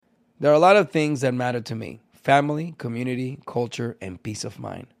There are a lot of things that matter to me. Family, community, culture, and peace of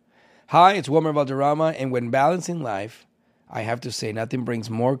mind. Hi, it's Wilmer Valderrama, and when balancing life, I have to say nothing brings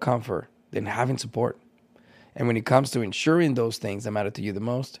more comfort than having support. And when it comes to ensuring those things that matter to you the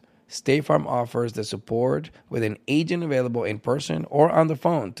most, State Farm offers the support with an agent available in person or on the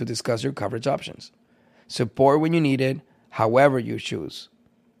phone to discuss your coverage options. Support when you need it, however you choose.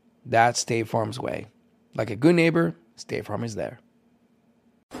 That's State Farm's way. Like a good neighbor, State Farm is there.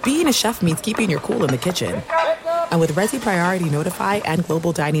 Being a chef means keeping your cool in the kitchen. And with Resi Priority Notify and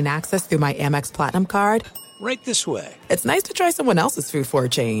Global Dining Access through my Amex Platinum card, Right this way. it's nice to try someone else's food for a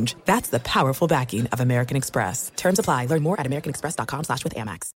change. That's the powerful backing of American Express. Terms apply. Learn more at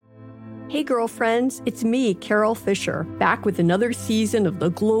americanexpress.com/withAmex. Hey girlfriends, it's me, Carol Fisher, back with another season of the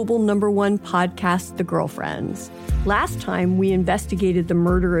global #1 podcast, The Girlfriends. Last time, we investigated the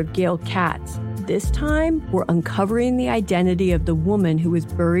murder of Gail Katz. This time, we're uncovering the identity of the woman who was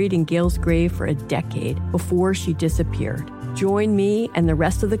buried in Gail's grave for a decade before she disappeared. Join me and the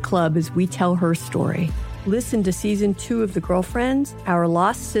rest of the club as we tell her story. Listen to Season 2 of The Girlfriends, Our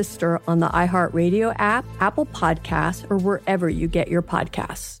Lost Sister on the iHeartRadio app, Apple Podcasts, or wherever you get your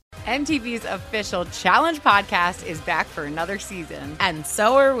podcasts. MTV's official Challenge podcast is back for another season. And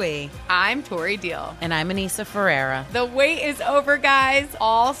so are we. I'm Tori Deal. And I'm Anissa Ferreira. The wait is over, guys.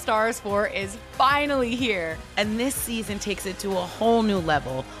 All Stars 4 is finally here. And this season takes it to a whole new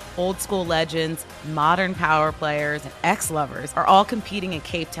level. Old school legends, modern power players, and ex-lovers are all competing in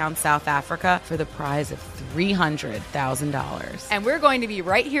Cape Town, South Africa for the prize of $300,000. And we're going to be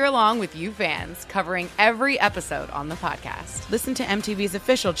right here along with you fans, covering every episode on the podcast. Listen to MTV's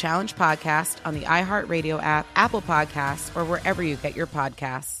official Challenge podcast on the iHeartRadio app, Apple Podcasts, or wherever you get your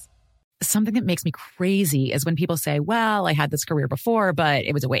podcasts. Something that makes me crazy is when people say, well, I had this career before, but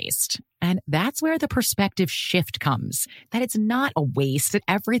it was a waste. And that's where the perspective shift comes, that it's not a waste, that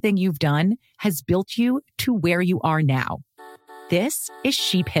everything you've done has built you to where you are now. This is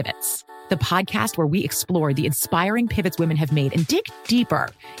She Pivots, the podcast where we explore the inspiring pivots women have made and dig deeper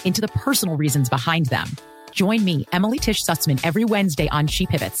into the personal reasons behind them. Join me, Emily Tish Sussman, every Wednesday on She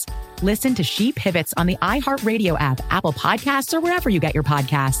Pivots. Listen to She Pivots on the iHeartRadio app, Apple Podcasts, or wherever you get your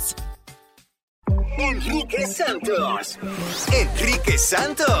podcasts. Enrique Santos. Enrique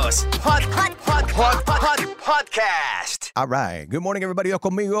Santos. Hot podcast. All right. Good morning, everybody. Dios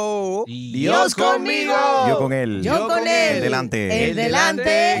conmigo. Dios conmigo. Yo con él. Yo con él. El delante. El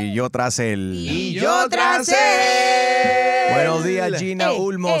delante. Y yo tras él. Y yo tras él. Buenos días, Gina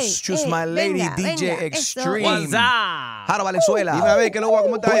Ulmos. Choose My Lady, venga, DJ venga, Extreme. What's Jaro Valenzuela. Dime a ver, ¿qué es lo guapo?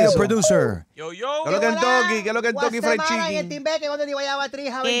 ¿Cómo está Julio eso? Producer. ¿Qué es lo Kentucky? ¿Qué es lo Kentucky Fried Chicken?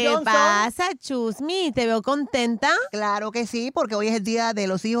 ¿Qué pasa, Chusmi? ¿Te veo contenta? Claro que sí, porque hoy es el día de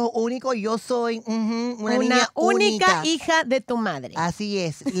los hijos únicos y yo soy una niña única única. hija de tu madre. Así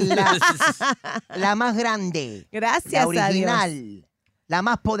es, la más grande. Gracias la a Dios. original, la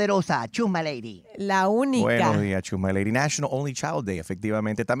más poderosa, Choose My Lady. La única. Buenos días, Choose My Lady. National Only Child Day,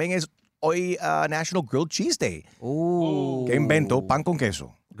 efectivamente. También es hoy National Grilled Cheese Day. ¿Qué invento? Pan con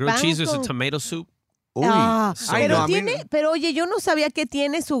queso. Grilled Pan cheese is a con- tomato soup. Uy. Pero oye, yo no sabía que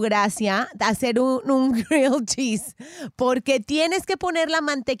tiene su gracia hacer un grilled cheese, porque tienes que poner la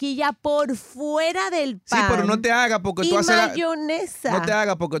mantequilla por fuera del pan. Sí, pero no te hagas porque tú y haces mayonesa. no te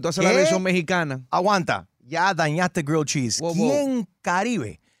hagas porque tú haces la ¿Qué? versión mexicana. Aguanta. Ya dañaste grilled cheese. Wow, ¿Quién,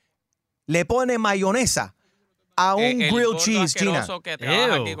 Caribe, le pone mayonesa a un grilled cheese, China? Que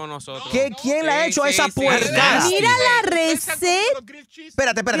trabaja aquí con nosotros. ¿Quién le ha hecho esa puercada? Mira la receta.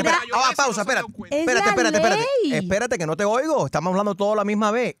 Espérate. Pausa, espérate. Es Espérate. la ley. Espérate, que no te oigo. Estamos hablando todo a la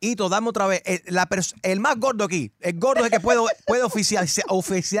misma vez. Hito, dame otra vez. El más gordo aquí. El gordo es el que puede oficializar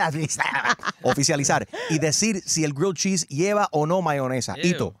y decir si el grilled cheese lleva o no mayonesa.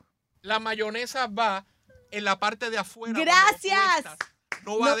 Hito. La mayonesa va en la parte de afuera. Gracias.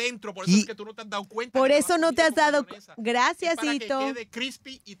 No va adentro, por eso es que tú no te has dado cuenta. Por eso no te has dado cuenta. Gracias, para Hito. que quede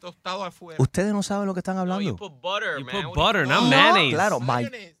crispy y tostado afuera. Ustedes no saben lo que están hablando. You put butter, not mayonnaise. Claro,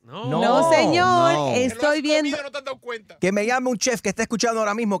 No, señor, no. estoy viendo. Que me llame un chef que esté escuchando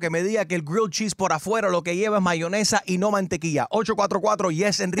ahora mismo que me diga que el grilled cheese por afuera lo que lleva es mayonesa y no mantequilla. 844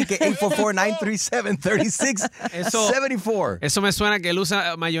 yes Enrique 844-937-3674. Eso me suena que él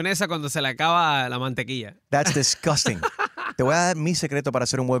usa mayonesa cuando se le acaba la mantequilla. That's disgusting. Te voy a dar mi secreto para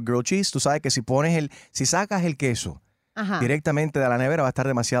hacer un buen grilled cheese. Tú sabes que si sacas el queso directamente de la nevera va a estar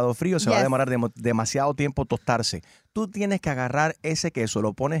demasiado frío, se va a demorar demasiado tiempo tostarse. Tú tienes que agarrar ese queso,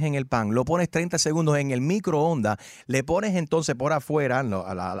 lo pones en el pan, lo pones 30 segundos en el microondas, le pones entonces por afuera,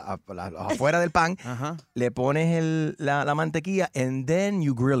 afuera del pan, le pones la mantequilla and then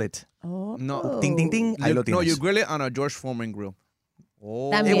you grill it. No. Ting, ting, ting. Ahí lo tienes. No, you grill it on a George Foreman grill.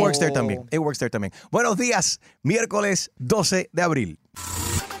 It works there también. It works there también. Buenos días, miércoles 12 de abril.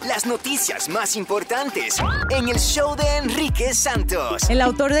 Las noticias más importantes en el show de Enrique Santos. El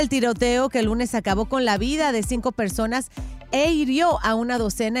autor del tiroteo que el lunes acabó con la vida de 5 personas e hirió a una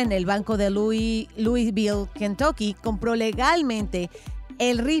docena en el banco de Louisville, Kentucky, compró legalmente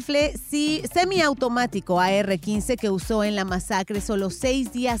el rifle semiautomático AR-15 que usó en la masacre solo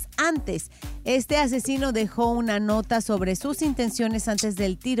 6 días antes. Este asesino dejó una nota sobre sus intenciones antes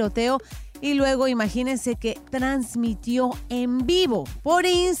del tiroteo y luego imagínense que transmitió en vivo por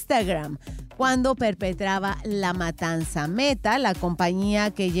Instagram cuando perpetraba la matanza. Meta, la compañía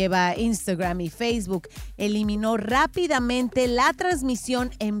que lleva Instagram y Facebook, eliminó rápidamente la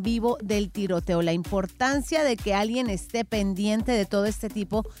transmisión en vivo del tiroteo. La importancia de que alguien esté pendiente de todo este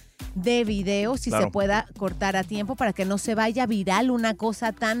tipo de videos y se pueda cortar a tiempo para que no se vaya viral una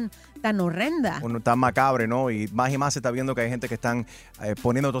cosa tan horrenda. Tan macabre, ¿no? Y más se está viendo que hay gente que están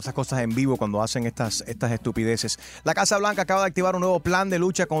poniendo todas estas cosas en vivo cuando hacen estas estupideces. La Casa Blanca acaba de activar un nuevo plan de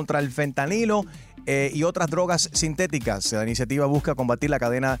lucha contra el fentanilo y otras drogas sintéticas. La iniciativa busca combatir la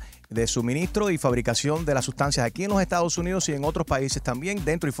cadena de suministro y fabricación de las sustancias aquí en los Estados Unidos y en otros países también,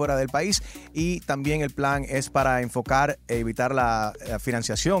 dentro y fuera del país. Y también el plan es para enfocar, evitar la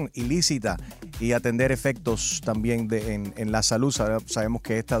financiación ilícita y atender efectos también en la salud. Sabemos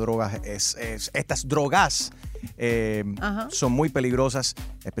que estas drogas son muy peligrosas,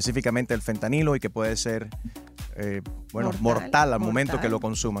 específicamente el fentanilo, y que puede ser mortal al momento que lo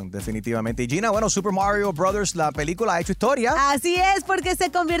consuman, definitivamente. Y Gina, Super Mario Brothers, la película ha hecho historia. Así es, porque se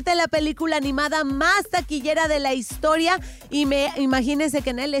convierte en la película animada más taquillera de la historia y imagínense que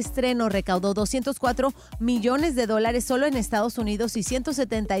en el estreno recaudó $204 millones solo en Estados Unidos y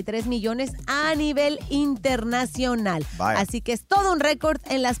 173 millones a nivel internacional. Vaya. Así que es todo un récord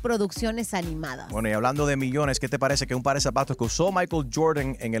en las producciones animadas. Bueno, y hablando de millones, ¿qué te parece que un par de zapatos que usó Michael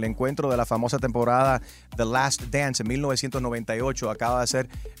Jordan en el encuentro de la famosa temporada The Last Dance en 1998 acaba de ser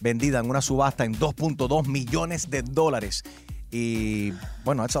vendida en una subasta en $2.2 millones? Y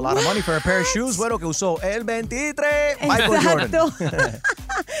bueno, it's a lot of money for a pair of shoes. Bueno, que usó el 23 Michael Jordan.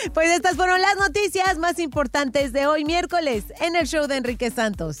 Pues estas fueron las noticias más importantes de hoy miércoles en el show de Enrique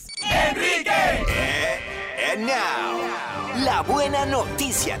Santos. ¡Enrique! And now, la buena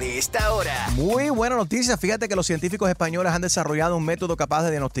noticia de esta hora. Muy buena noticia. Fíjate que los científicos españoles han desarrollado un método capaz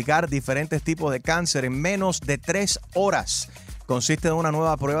de diagnosticar diferentes tipos de cáncer en menos de 3 horas. Consiste en una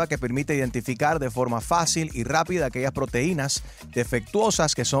nueva prueba que permite identificar de forma fácil y rápida aquellas proteínas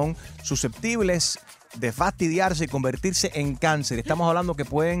defectuosas que son susceptibles de fastidiarse y convertirse en cáncer. Estamos hablando que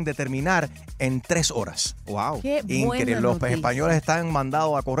pueden determinar en 3 horas. ¡Wow! Qué increíble. Los españoles están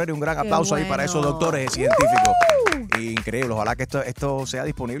mandados a correr y un gran Qué aplauso ahí bueno. para esos doctores y científicos. Increíble. Ojalá que esto sea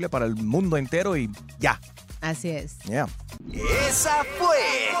disponible para el mundo entero y ya. Así es. Yeah. Esa fue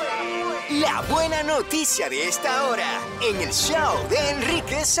la buena noticia de esta hora en el show de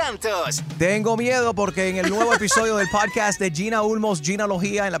Enrique Santos. Tengo miedo porque en el nuevo episodio del podcast de Gina Ulmos,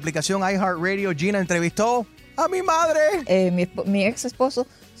 Ginalogía, en la aplicación iHeartRadio, Gina entrevistó a mi madre. Mi ex esposo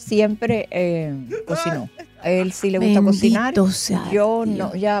siempre cocinó. A él sí le gusta cocinar. Sea Yo Dios.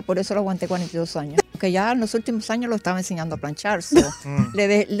 no, ya por eso lo aguanté 42 años. Que ya en los últimos años lo estaba enseñando a planchar. So,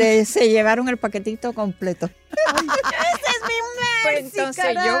 se llevaron el paquetito completo. ¡Ese es mi Mercy, Entonces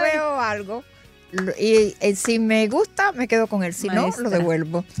caray! yo veo algo y si me gusta me quedo con él, si no lo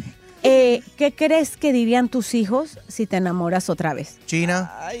devuelvo. ¿Qué crees que dirían tus hijos si te enamoras otra vez?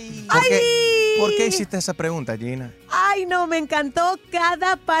 Gina, ¿por qué hiciste esa pregunta, Gina? Ay, no, me encantó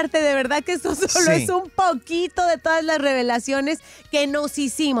cada parte. De verdad que esto solo es un poquito de todas las revelaciones que nos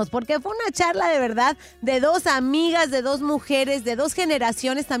hicimos, porque fue una charla de verdad de 2 amigas, de 2 mujeres, de 2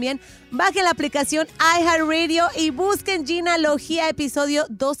 generaciones también. Bajen la aplicación iHeartRadio y busquen Ginalogía, episodio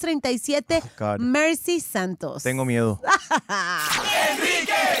 237, Mercy Santos. Tengo miedo.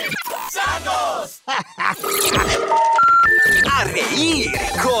 ¡Enrique Santos! A reír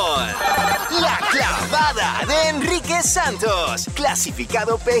con La Clavada de Enrique Santos.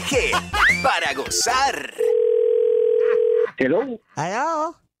 Clasificado PG para gozar. Hello.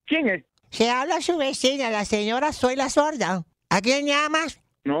 ¿Aló? ¿Quién es? Se habla su vecina, la señora Soy la Sorda. ¿A quién llamas?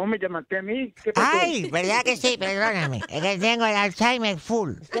 No, me llamaste a mí. ¿Qué pasó? Ay, ¿verdad que sí? Perdóname. Es que tengo el Alzheimer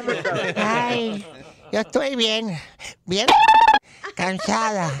full. ¿Cómo estás? Ay, yo estoy bien. Bien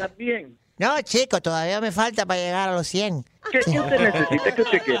cansada. ¿Estás bien? No, chico, todavía me falta para llegar a los 100. ¿Qué usted necesita? ¿Qué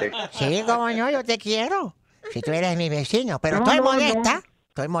usted quiere? Sí, cómo no, yo te quiero. Si tú eres mi vecino, pero No, estoy no, molesta. no.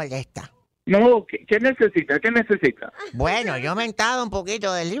 Estoy molesta. No, ¿qué necesita? ¿Qué necesita? Bueno, yo me he aumentado un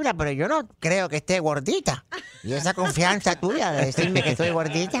poquito de libra, pero yo no creo que esté gordita. Y esa confianza tuya de decirme que estoy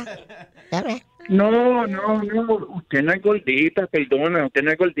gordita. ¿Ya ves? No, usted no es gordita, perdona, usted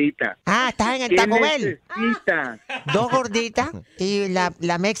no es gordita. Ah, estás en el ¿Qué Taco Bell. necesita? 2 gorditas y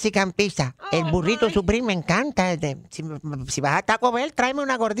la Mexican pizza. El burrito Supreme me encanta. Si vas a Taco Bell, tráeme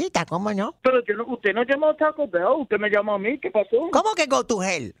una gordita, ¿cómo no? Pero usted no llamó a Taco Bell, usted me llamó a mí, ¿qué pasó? ¿Cómo que go to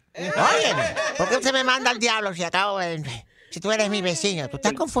hell? Óyeme, ¿por qué usted me manda al diablo si acabo de... Si tú eres mi vecino, tú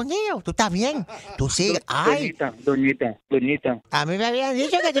estás confundido, tú estás bien, tú sigues. Ay, Doñita. a mí me habían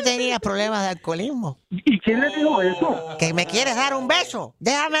dicho que tú tenías problemas de alcoholismo. ¿Y quién le dijo eso? Que me quieres dar un beso.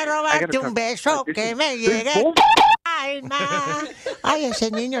 Déjame robarte un beso que me llegue. Alma. Ay, ese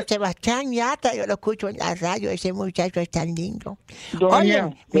niño Sebastián Yatra, yo lo escucho en la radio, ese muchacho es tan lindo.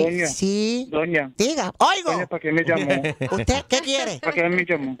 Doña. Sí. Doña. Diga, oigo. Doña, ¿para qué me llamó? ¿Usted qué quiere? ¿Para qué me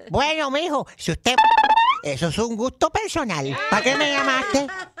llamó? Bueno, mijo, si usted... Eso es un gusto personal. ¿Para qué me llamaste?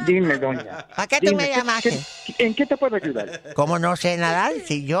 Dime, doña. ¿Para qué tú me llamaste? ¿En qué te puedo ayudar? ¿Cómo no sé nadar?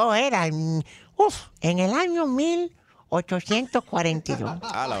 Si yo era... en el año 1842.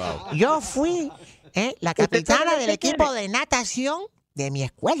 Yo fui la capitana del equipo de natación de mi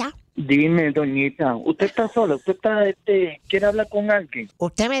escuela. Dime, doñita, ¿usted está sola? ¿Usted quiere hablar con alguien?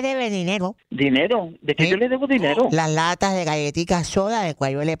 Usted me debe dinero. ¿Dinero? ¿De qué yo le debo dinero? Las latas de galletitas soda de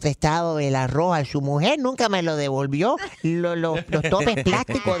cual yo le he prestado el arroz a su mujer, nunca me lo devolvió. Los topes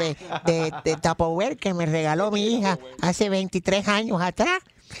plásticos de Tupperware que me regaló mi hija hace 23 años atrás,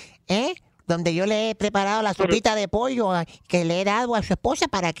 donde yo le he preparado la sopita de pollo que le he dado a su esposa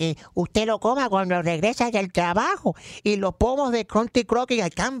para que usted lo coma cuando regresa del trabajo. Y los pomos de Crunchy Crocky, I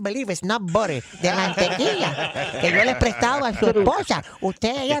can't believe it's not butter, de mantequilla, que yo le he prestado a su esposa.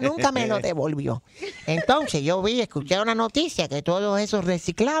 Ella nunca me lo devolvió. Entonces yo escuché una noticia que todo eso es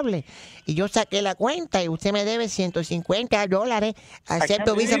reciclable. Y yo saqué la cuenta y usted me debe $150.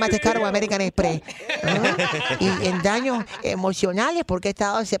 Acepto Visa, Mastercard o American Express. Y en daños emocionales, porque he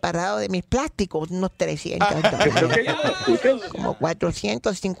estado separado de mis plásticos, unos $300. Como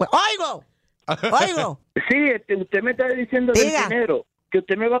 450. ¡Oigo! Sí, usted me está diciendo del dinero. Que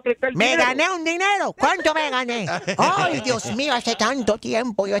usted me va a prestar dinero. Me gané un dinero. ¿Cuánto me gané? Ay, Dios mío, hace tanto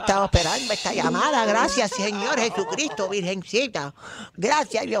tiempo yo he estado esperando esta llamada. Gracias, Señor Jesucristo, Virgencita.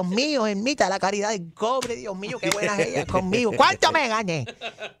 Gracias, Dios mío, ermita la caridad del cobre. Dios mío, qué buena es ella conmigo. ¿Cuánto me gané?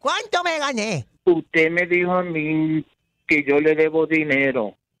 Usted me dijo a mí que yo le debo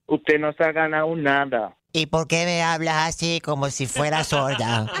dinero. Usted no se ha ganado nada. ¿Y por qué me hablas así como si fuera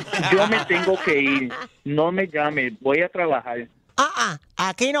sorda? Yo me tengo que ir. No me llame. Voy a trabajar.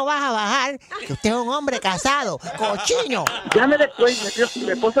 Aquí no vas a bajar, que usted es un hombre casado, cochino. Llame después, mi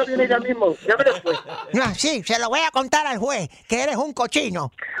esposa viene ya mismo, llame después. Sí, se lo voy a contar al juez, que eres un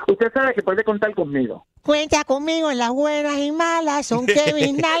cochino. Usted sabe que puede contar conmigo. Cuenta conmigo en las buenas y malas, aunque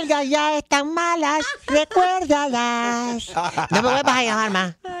mis nalgas ya están malas, recuérdalas. No me vuelvas a llamar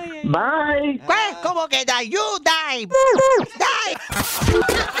más. Bye. Pues, ¿cómo que die? You die.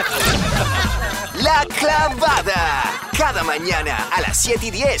 La Clavada. Cada mañana a las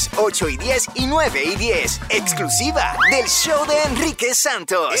 7:10, 8:10 y 9:10. Exclusiva del show de Enrique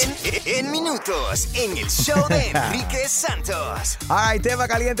Santos. En minutos, en el show de Enrique Santos. Ay, tema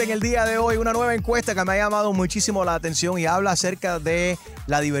caliente en el día de hoy. Una nueva encuesta que me ha llamado muchísimo la atención y habla acerca de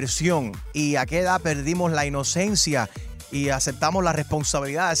la diversión y a qué edad perdimos la inocencia y aceptamos la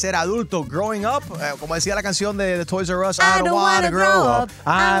responsabilidad de ser adultos. Growing up, como decía la canción de Toys R Us, I don't wanna grow up.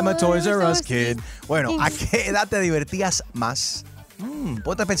 I'm a Toys R Us kid. Bueno, ¿a qué edad te divertías más?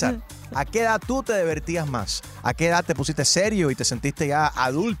 Ponte a pensar. ¿A qué edad tú te divertías más? ¿A qué edad te pusiste serio y te sentiste ya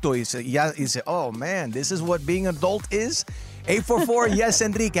adulto y dices, oh man, this is what being adult is? 844 Yes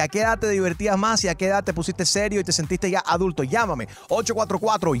Enrique. ¿A qué edad te divertías más y a qué edad te pusiste serio y te sentiste ya adulto? Llámame.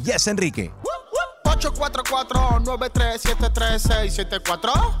 844 Yes Enrique.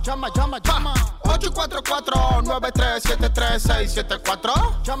 844-937-3674. Llama.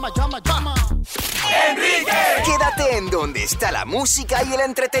 844-937-3674. Llama. ¡Enrique! Quédate en donde está la música y el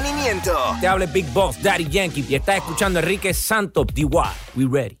entretenimiento. Te habla Big Boss, Daddy Yankee, y estás escuchando Enrique Santos, DY. We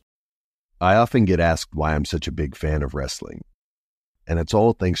ready. I often get asked why I'm such a big fan of wrestling. And it's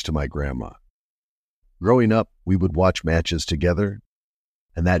all thanks to my grandma. Growing up, we would watch matches together,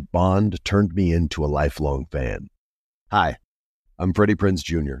 and that bond turned me into a lifelong fan. Hi, I'm Freddie Prinze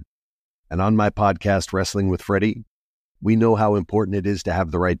Jr., and on my podcast, Wrestling with Freddie, we know how important it is to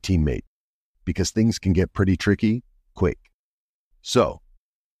have the right teammate, because things can get pretty tricky quick. So,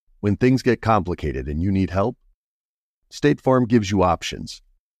 when things get complicated and you need help, State Farm gives you options.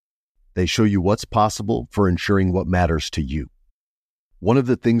 They show you what's possible for ensuring what matters to you. One of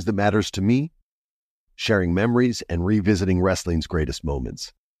the things that matters to me, sharing memories and revisiting wrestling's greatest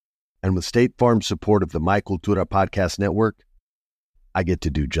moments. And with State Farm's support of the My Cultura Podcast Network, I get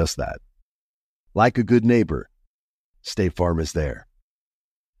to do just that. Like a good neighbor, State Farm is there.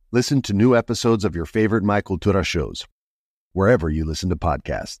 Listen to new episodes of your favorite My Cultura shows, wherever you listen to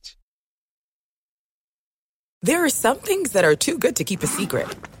podcasts. There are some things that are too good to keep a secret.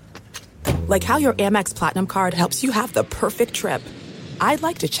 Like how your Amex Platinum card helps you have the perfect trip. I'd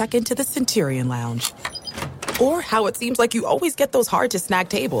like to check into the Centurion Lounge. Or how it seems like you always get those hard-to-snag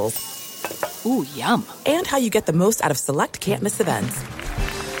tables. Ooh, yum. And how you get the most out of select can't-miss events.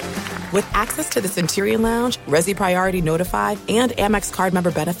 With access to the Centurion Lounge, Resi Priority Notified, and Amex card member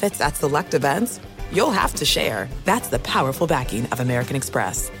benefits at select events, you'll have to share. That's the powerful backing of American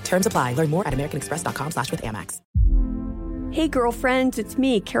Express. Terms apply. Learn more at americanexpress.com/withAmex. Hey, girlfriends, it's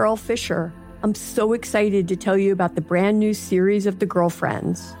me, Carol Fisher. I'm so excited to tell you about the brand new series of The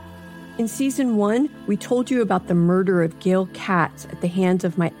Girlfriends. In season 1, we told you about the murder of Gail Katz at the hands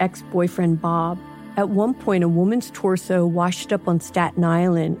of my ex-boyfriend, Bob. At one point, a woman's torso washed up on Staten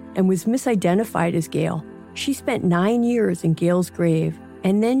Island and was misidentified as Gail. She spent 9 years in Gail's grave,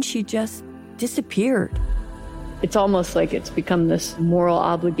 and then she just disappeared. It's almost like it's become this moral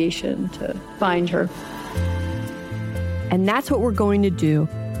obligation to find her. And that's what we're going to do.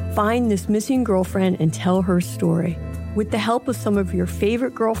 Find this missing girlfriend and tell her story. With the help of some of your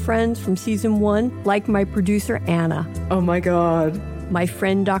favorite girlfriends from season 1, like my producer, Anna. Oh my God. My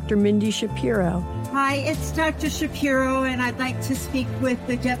friend, Dr. Mindy Shapiro. Hi, it's Dr. Shapiro, and I'd like to speak with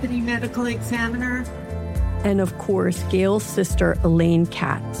the deputy medical examiner. And of course, Gail's sister, Elaine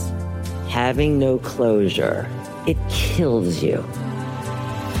Katz. Having no closure, it kills you.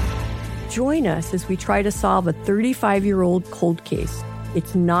 Join us as we try to solve a 35-year-old cold case.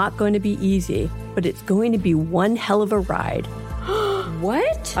 It's not going to be easy, but it's going to be one hell of a ride.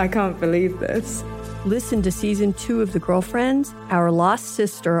 What? I can't believe this. Listen to season 2 of The Girlfriends, Our Lost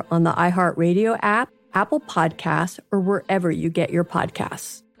Sister on the iHeartRadio app, Apple Podcasts, or wherever you get your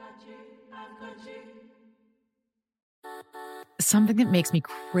podcasts. Something that makes me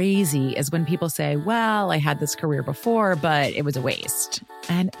crazy is when people say, well, I had this career before, but it was a waste.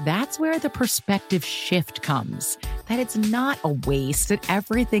 And that's where the perspective shift comes, that it's not a waste, that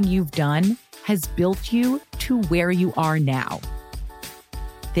everything you've done has built you to where you are now.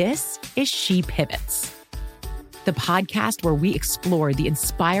 This is She Pivots, the podcast where we explore the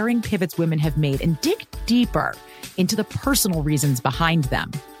inspiring pivots women have made and dig deeper into the personal reasons behind them.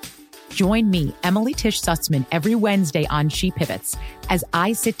 Join me, Emily Tish Sussman, every Wednesday on She Pivots as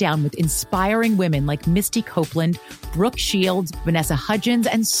I sit down with inspiring women like Misty Copeland, Brooke Shields, Vanessa Hudgens,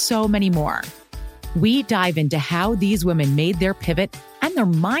 and so many more. We dive into how these women made their pivot and their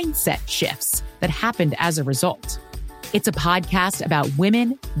mindset shifts that happened as a result. It's a podcast about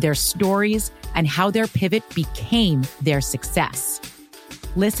women, their stories, and how their pivot became their success.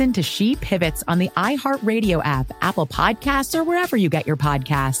 Listen to She Pivots on the iHeartRadio app, Apple Podcasts, or wherever you get your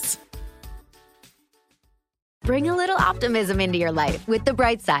podcasts. Bring a little optimism into your life with The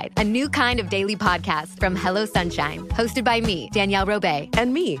Bright Side, a new kind of daily podcast from Hello Sunshine, hosted by me, Danielle Robay.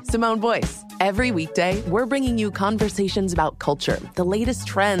 And me, Simone Boyce. Every weekday, we're bringing you conversations about culture, the latest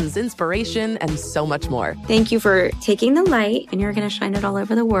trends, inspiration, and so much more. Thank you for taking the light, and you're going to shine it all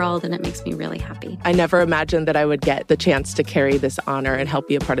over the world, and it makes me really happy. I never imagined that I would get the chance to carry this honor and help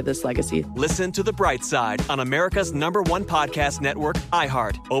be a part of this legacy. Listen to The Bright Side on America's #1 podcast network,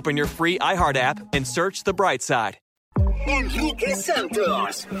 iHeart. Open your free iHeart app and search The Bright Side. Enrique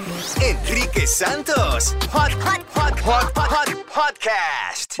Santos. Enrique Santos.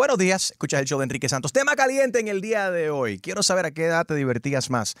 Podcast. Buenos días, escuchas el show de Enrique Santos. Tema caliente en el día de hoy. Quiero saber a qué edad te divertías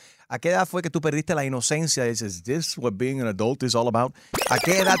más. ¿A qué edad fue que tú perdiste la inocencia? Dices, ¿this what being an adult is all about? ¿A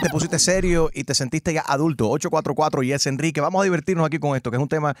qué edad te pusiste serio y te sentiste ya adulto? 844 y es Enrique. Vamos a divertirnos aquí con esto, que es un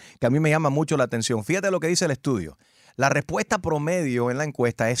tema que a mí me llama mucho la atención. Fíjate lo que dice el estudio. La respuesta promedio en la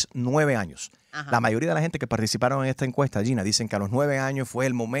encuesta es 9 años. Ajá. La mayoría de la gente que participaron en esta encuesta, Gina, dicen que a los 9 años fue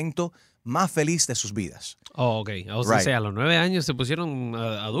el momento más feliz de sus vidas. Oh, ok. O sea, a los 9 años se pusieron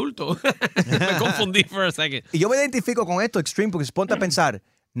adultos. Me confundí for a second. Y yo me identifico con esto, Extreme, porque ponte a pensar,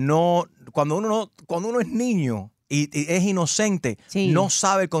 cuando uno es niño y es inocente, sí, no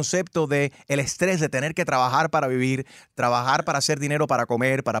sabe el concepto de el estrés de tener que trabajar para vivir, trabajar para hacer dinero para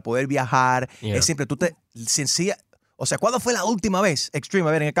comer, para poder viajar. Yeah. Es simple, o sea, ¿cuándo fue la última vez, Extreme,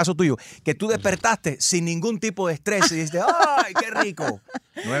 a ver, en el caso tuyo, que tú despertaste sin ningún tipo de estrés y dijiste, ¡ay, qué rico!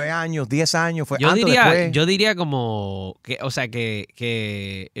 9 años, 10 años, fue antes, después. Yo diría como, que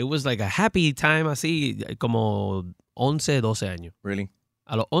it was like a happy time, así, como 11, 12 años. Really?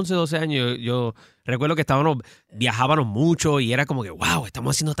 A los 11, 12 años yo recuerdo que viajábamos mucho y era como que, wow,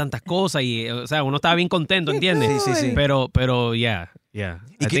 estamos haciendo tantas cosas y, o sea, uno estaba bien contento, ¿entiendes? Sí. Pero, yeah. Yeah,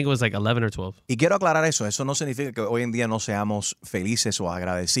 I think it was like 11 or 12. Y quiero aclarar eso. Eso no significa que hoy en día no seamos felices o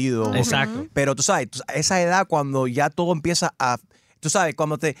agradecidos. Exacto. Pero tú sabes, esa edad cuando ya todo empieza a... Tú sabes,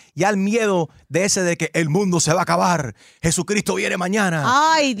 cuando ya el miedo de ese de que el mundo se va a acabar, Jesucristo viene mañana.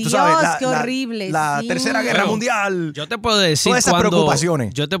 Ay, Dios, qué horrible. La Tercera Guerra Mundial. Yo te puedo decir todas esas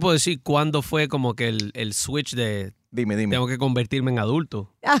preocupaciones. Yo te puedo decir cuándo fue como que el switch de... Dime. Tengo que convertirme en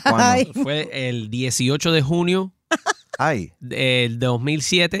adulto. Ay. Fue el 18 de junio del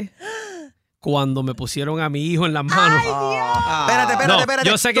 2007. Cuando me pusieron a mi hijo en las manos. Espérate.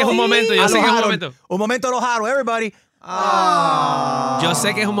 Yo sé que es un momento. Un momento a los Harold, everybody. Yo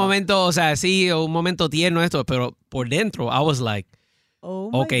sé que es un momento, o sea, sí, un momento tierno esto, pero por dentro, I was like,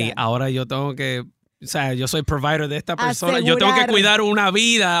 okay, ahora yo tengo que, o sea, yo soy provider de esta persona, yo tengo que cuidar una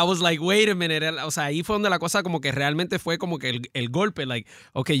vida. I was like, wait a minute. O sea, ahí fue donde la cosa como que realmente fue como que el golpe, like,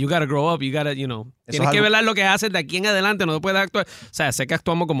 okay, you gotta grow up, you gotta, tienes que velar lo que haces de aquí en adelante, no puedes actuar. O sea, sé que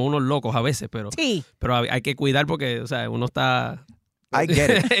actuamos como unos locos a veces, pero hay que cuidar porque, o sea, uno está... I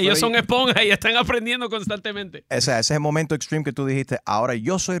get it. Ellos son esponjas y están aprendiendo constantemente. Ese es el momento extreme que tú dijiste. Ahora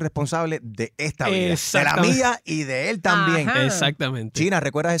yo soy responsable de esta vida. De la mía y de él también. Ajá. Exactamente. China,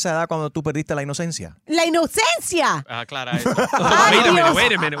 ¿recuerdas esa edad cuando tú perdiste la inocencia? ¡La inocencia! Aclara eso.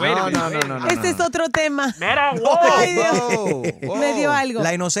 Wait a minute. No. Este es otro tema. Mira, Ay, Dios. Me dio algo.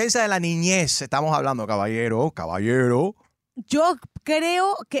 La inocencia de la niñez. Estamos hablando, caballero. Yo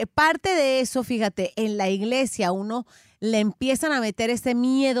creo que parte de eso, fíjate, en la iglesia uno le empiezan a meter ese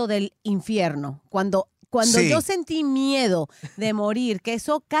miedo del infierno. Cuando yo sentí miedo de morir, que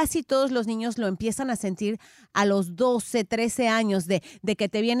eso casi todos los niños lo empiezan a sentir a los 12, 13 años, de que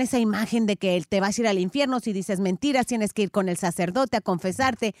te viene esa imagen de que te vas a ir al infierno. Si dices mentiras, tienes que ir con el sacerdote a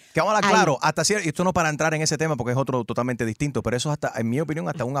confesarte. Que vamos a hablar claro, hasta cierto, y esto no para entrar en ese tema porque es otro totalmente distinto, pero eso es hasta, en mi opinión,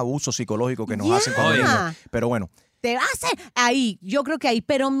 hasta un abuso psicológico que nos hacen como niños. Pero bueno. Te hace ahí, yo creo que ahí,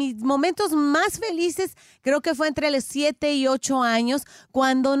 pero mis momentos más felices creo que fue entre los 7 y 8 años,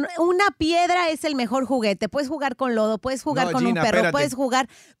 cuando una piedra es el mejor juguete. Puedes jugar con lodo, puedes jugar con un perro, espérate. Puedes jugar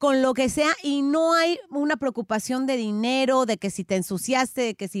con lo que sea y no hay una preocupación de dinero, de que si te ensuciaste,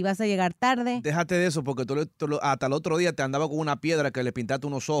 de que si vas a llegar tarde. Déjate de eso, porque hasta el otro día te andaba con una piedra que le pintaste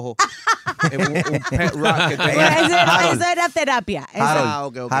unos ojos. un pet rock que te... Eso era terapia.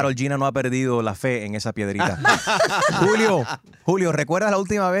 Harold, Gina no ha perdido la fe en esa piedrita. Julio, ¿recuerdas la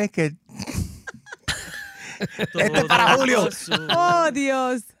última vez que... Este es para Julio. Oh,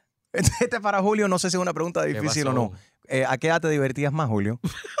 Dios. Este es para Julio, no sé si es una pregunta difícil o no. ¿A qué edad te divertías más, Julio?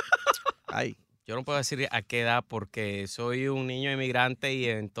 Ay, yo no puedo decir a qué edad porque soy un niño inmigrante y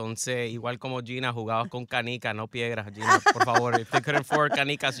entonces, igual como Gina, jugabas con canicas, no piedras. Gina, por favor, if they couldn't afford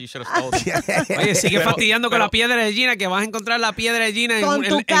canicas, you should have stolen them. Oye, sigue fastidiando con la piedra de Gina, que vas a encontrar la piedra de Gina en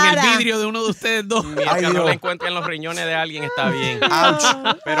el vidrio de uno de ustedes dos. Mientras no la encuentren en los riñones de alguien, está bien.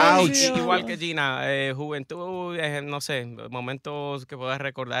 Ouch. Pero igual que Gina, juventud, no sé, momentos que puedas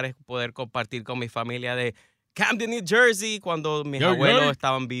recordar es poder compartir con mi familia de Camden, New Jersey, cuando mis abuelos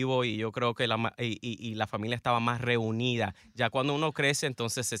estaban vivos y yo creo que la familia estaba más reunida. Ya cuando uno crece,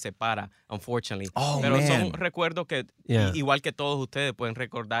 entonces se separa, unfortunately. Pero son recuerdos que, igual que todos ustedes, pueden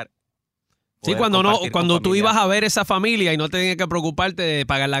recordar. Sí, cuando tú ibas a ver esa familia y no tenías que preocuparte de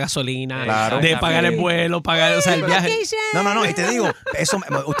pagar la gasolina, de pagar el vuelo, pagar el viaje. No, y te digo, eso,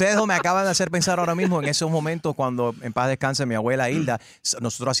 ustedes dos me acaban de hacer pensar ahora mismo en esos momentos cuando, en paz descanse, mi abuela Hilda,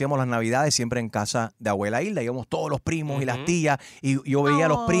 nosotros hacíamos las navidades siempre en casa de abuela Hilda, íbamos todos los primos y las tías, y yo veía a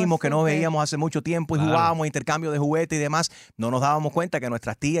los primos que no veíamos hace mucho tiempo y jugábamos, intercambio de juguetes y demás, no nos dábamos cuenta que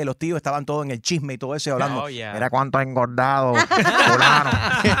nuestras tías y los tíos estaban todos en el chisme y todo eso, hablando, mira cuánto ha engordado fulano.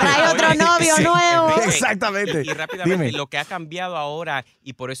 Trae otro novio nuevo. Exactamente. Y rápidamente, lo que ha cambiado ahora,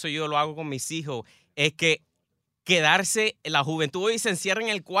 y por eso yo lo hago con mis hijos, es que quedarse, la juventud hoy se encierra en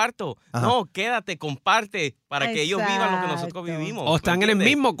el cuarto. Ajá. No, quédate, comparte para que ellos vivan lo que nosotros vivimos. O están en el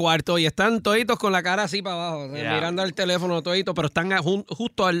mismo cuarto y están toditos con la cara así para abajo, mirando el teléfono toditos, pero están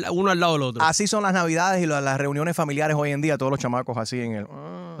justo uno al lado del otro. Así son las navidades y las reuniones familiares hoy en día, todos los chamacos así en el...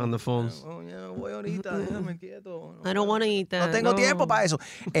 on the phones. Voy ahorita, déjame quieto. I don't want to eat that. No tengo tiempo para eso.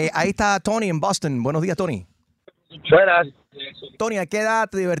 Ahí está Tony en Boston. Buenos días, Tony. Buenas. Tony, ¿a qué edad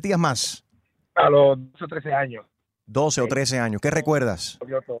te divertías más? A los 12 o 13 años. 12 o 13 años. ¿Qué recuerdas?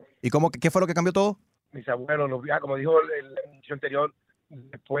 ¿Y qué fue lo que cambió todo? Mis abuelos, como dijo el inicio anterior,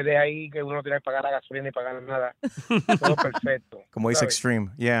 después de ahí que uno no tenía que pagar la gasolina ni pagar nada. Todo perfecto. Como dice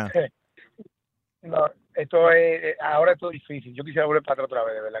Extreme, No, ahora esto es difícil. Yo quisiera volver para atrás otra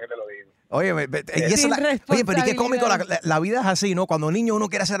vez, de verdad que te lo digo. Oye, pero y qué cómico, la vida es así, ¿no? Cuando niño uno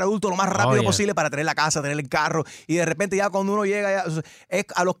quiere ser adulto lo más rápido posible para tener la casa, tener el carro, y de repente ya cuando uno llega,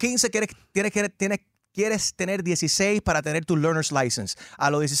 a los 15 tienes quieres tener 16 para tener tu learner's license. A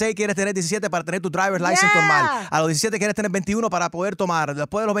los 16 quieres tener 17 para tener tu driver's license normal. A los 17 quieres tener 21 para poder tomar.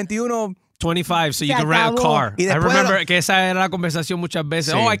 Después de los 21... 25, so you can rent a car. Y I remember que esa era la conversación muchas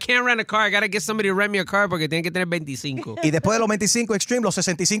veces. Sí. Oh, I can't rent a car. I gotta get somebody to rent me a car porque tienen que tener 25. Y después de los 25 extreme, los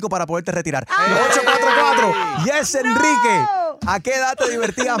 65 para poderte retirar. 844. Yes, Enrique. ¿A qué edad te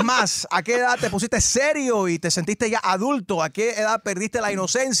divertías más? ¿A qué edad te pusiste serio y te sentiste ya adulto? ¿A qué edad perdiste la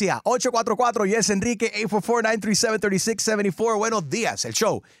inocencia? 844. Yes, Enrique. 844-937-3674. Buenos días. El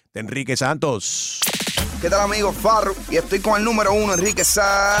show de Enrique Santos. ¿Qué tal, amigo Farru? Y estoy con el número 1, Enrique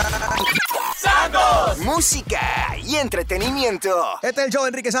Santos. Música y entretenimiento. Este es el show de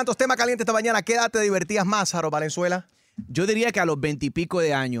Enrique Santos. Tema caliente esta mañana. ¿A qué edad te divertías más, Jaro Valenzuela? Yo diría que a los 20 y pico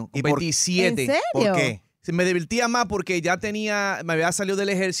de años. ¿Y 27. ¿En serio? ¿Por qué? Me divertía más porque ya me había salido del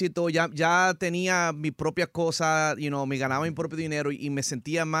ejército, ya tenía mis propias cosas, me ganaba mi propio dinero y me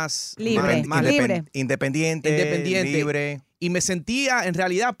sentía más libre. Independiente, libre. Y me sentía, en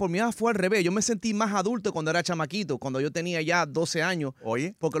realidad, por mí fue al revés. Yo me sentí más adulto cuando era chamaquito, cuando yo tenía ya 12 años.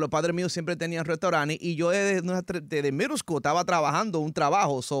 Oye. Porque los padres míos siempre tenían restaurantes y yo desde middle school estaba trabajando un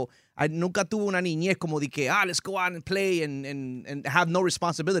trabajo. Nunca tuve una niñez como de que, let's go out and play and have no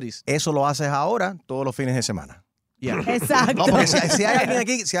responsibilities. Eso lo haces ahora todos los fines de semana. Yeah. Exacto. No, porque si hay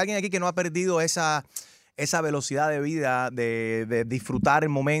alguien aquí que no ha perdido esa velocidad de vida, de disfrutar el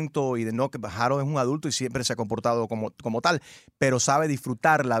momento y de no, que Harold es un adulto y siempre se ha comportado como tal, pero sabe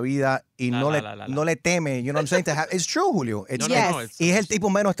disfrutar la vida y no le teme. You know what I'm saying? It's true, Julio. Y es el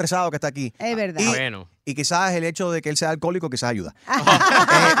tipo menos estresado que está aquí. Es verdad. Y quizás el hecho de que él sea alcohólico quizás ayuda.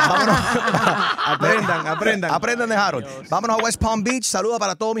 Aprendan de Harold. Vámonos a West Palm Beach. Saludos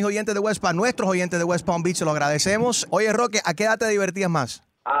para todos mis oyentes de West Palm, nuestros oyentes de West Palm Beach, se lo agradecemos. Oye, Roque, ¿a qué edad te divertías más?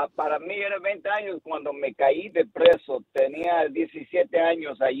 Para mí era 20 años cuando me caí de preso. Tenía 17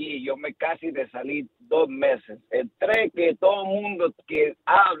 años allí. Yo me casi de salir 2 meses. El 3 que todo el mundo que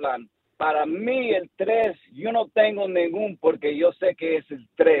hablan, para mí el 3, yo no tengo ningún porque yo sé que es el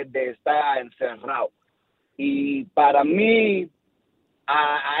 3 de estar encerrado. Y para mí,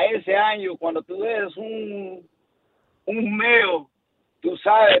 a ese año, cuando tú eres un meo, tú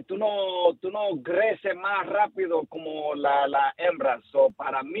sabes, tú no creces más rápido como la hembra.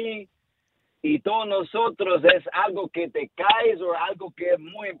 Para mí y todos nosotros es algo que te caes o algo que es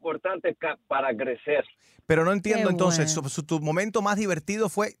muy importante para crecer. Pero no entiendo entonces, tu momento más divertido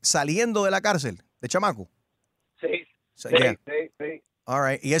fue saliendo de la cárcel, de chamaco. Sí, So, sí, yeah. sí. All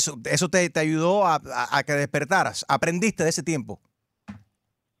right. Y eso te ayudó a que despertaras. ¿Aprendiste de ese tiempo?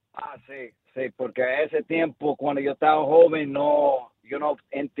 Sí, porque a ese tiempo, cuando yo estaba joven, yo no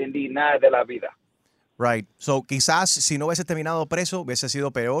entendí nada de la vida. Right. So, quizás si no hubiese terminado preso, hubiese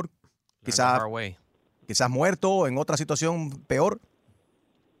sido peor. Quizás muerto en otra situación peor.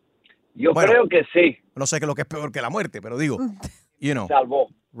 Yo creo que sí. No sé qué es lo que es peor que la muerte, pero digo, Salvó.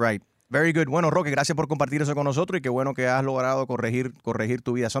 Right. Very good. Bueno, Roque, gracias por compartir eso con nosotros y qué bueno que has logrado corregir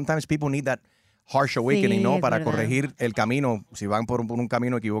tu vida. Sometimes people need that harsh awakening, ¿no? Para corregir el camino, si van por un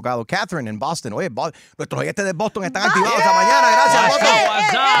camino equivocado. Catherine en Boston. Oye, nuestros oyentes de Boston están activados esta mañana. Gracias,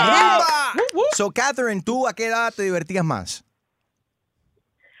 Boston. So, Catherine, ¿tú a qué edad te divertías más?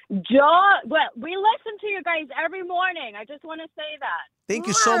 Well, we listen to you guys every morning. I just want to say that. Thank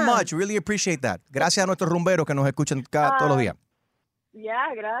you so much. Really appreciate that. Gracias a nuestros rumberos que nos escuchan todos los días.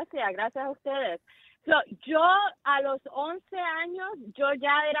 Gracias a ustedes. So, yo a los 11 años, yo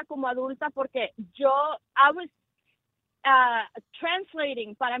ya era como adulta porque I was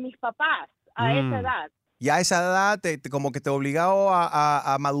translating para mis papás a esa edad. Ya a esa edad como que te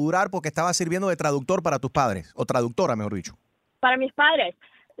obligaba a madurar porque estabas sirviendo de traductor para tus padres, o traductora, mejor dicho. Para mis padres,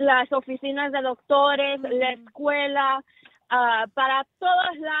 las oficinas de doctores, la escuela, para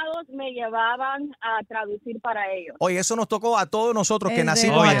todos lados me llevaban a traducir para ellos. Oye, eso nos tocó a todos nosotros que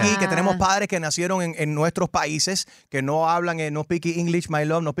nacimos aquí, que tenemos padres que nacieron en nuestros países, que no hablan, no speak English, my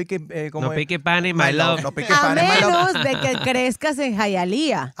love, no speak Spanish, my love. No speak A Spanish, my love. menos de que crezcas en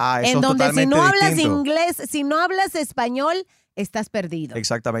Hialeah, eso en donde si no hablas distinto. inglés, si no hablas español, estás perdido.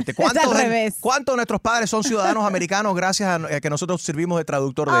 Exactamente. Es al revés. ¿Cuántos de nuestros padres son ciudadanos americanos gracias a que nosotros servimos de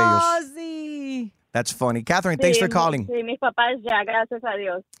traductor de ellos? Sí. That's funny. Catherine, thanks for calling. Sí, mis papás ya, gracias a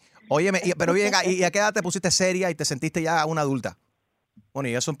Dios. Óyeme, pero bien, ¿y a qué edad te pusiste seria y te sentiste ya una adulta? Bueno,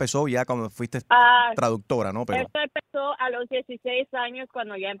 y eso empezó ya cuando fuiste traductora, ¿no? Pero Esto empezó a los 16 años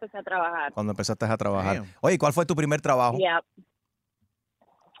cuando ya empecé a trabajar. cuando empezaste a trabajar. Oye, ¿cuál fue tu primer trabajo? Yeah.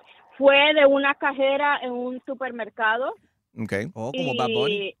 Fue de una cajera en un supermercado. Okay. Como Bad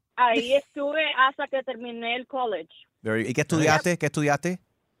Bunny. Y ahí estuve hasta que terminé el college. ¿Y qué estudiaste? ¿Qué estudiaste?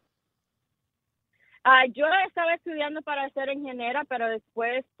 Yo estaba estudiando para ser ingeniera, pero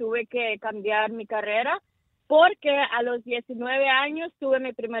después tuve que cambiar mi carrera porque a los 19 años tuve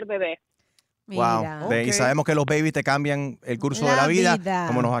mi primer bebé. Wow. Y sabemos que los babies te cambian el curso de la vida,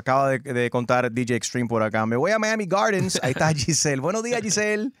 como nos acaba de contar DJ Extreme por acá. Me voy a Miami Gardens. Ahí está Giselle. Buenos días,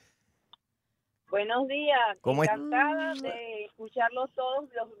 Giselle. Buenos días. ¿Cómo Encantada de escucharlos todos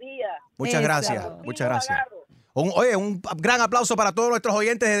los días. Muchas gracias. Muchas gracias. Un gran aplauso para todos nuestros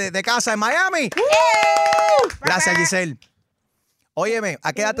oyentes de casa en Miami. Gracias, Giselle. Óyeme,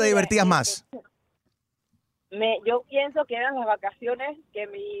 ¿a qué edad te divertías más? Yo pienso que eran las vacaciones que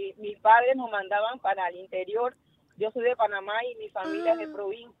mis padres nos mandaban para el interior. Yo soy de Panamá y mi familia es de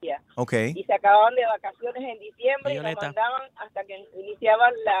provincia. Okay. Y se acababan de vacaciones en diciembre y nos mandaban hasta que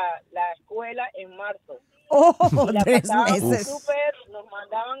iniciaban la escuela en marzo. Y la 3 pasábamos meses. súper, nos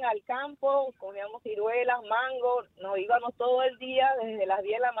mandaban al campo, comíamos ciruelas, mango, nos íbamos todo el día desde las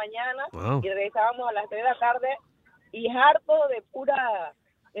 10 de la mañana y regresábamos a las 3 de la tarde y harto de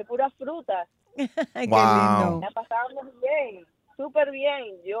puras frutas. Qué lindo. La pasábamos bien, súper bien.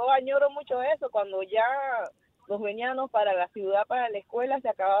 Yo añoro mucho eso cuando ya nos veníamos para la ciudad, para la escuela, se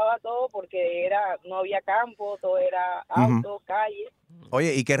acababa todo porque no había campo, todo era autos, calles.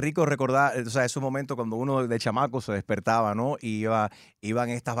 Oye, y qué rico recordar, o sea, esos momentos cuando uno de chamaco se despertaba, ¿no? Y iban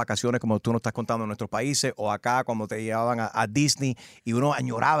estas vacaciones como tú nos estás contando en nuestros países, o acá cuando te llevaban a Disney y uno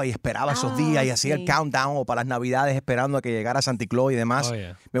añoraba y esperaba esos días y hacía el countdown, o para las Navidades esperando a que llegara Santa Claus y demás.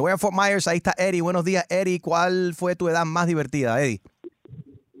 Me voy a Fort Myers, ahí está Eddie. Buenos días, Eddie. ¿Cuál fue tu edad más divertida, Eddie?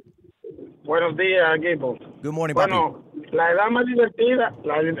 Buenos días, equipo. Good morning, bueno, la edad más divertida,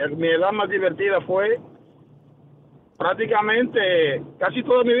 mi edad más divertida fue prácticamente casi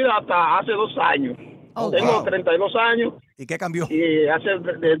toda mi vida hasta hace 2 años. Tengo 32 años. ¿Y qué cambió? Y hace 2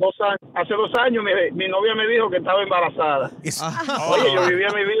 años mi novia me dijo que estaba embarazada. Oye, yo vivía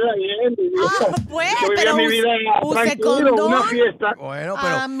mi vida bien. Yo vivía mi vida tranquilo, una fiesta. Bueno,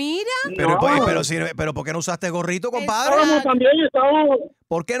 pero... mira. Pero ¿por qué no usaste gorrito, compadre? Estábamos.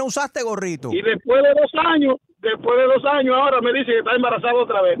 ¿Por qué no usaste gorrito? Y después de 2 años, ahora me dice que está embarazada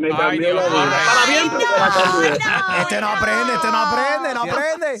otra vez. Me cambió la vida. Para bien, pero la cambié. Este no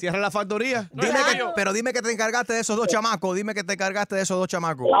aprende. Cierra la factoría. Dime que te encargaste de esos 2 chamacos.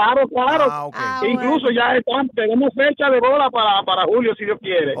 Claro. Incluso ya tenemos fecha de boda para julio, si Dios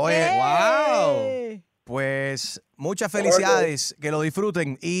quiere. Oye, wow. Pues muchas felicidades, que lo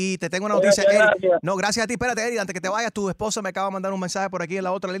disfruten. Y te tengo una noticia, Eddie. No, gracias a ti. Espérate, Eddie, antes que te vayas, tu esposa me acaba de mandar un mensaje por aquí en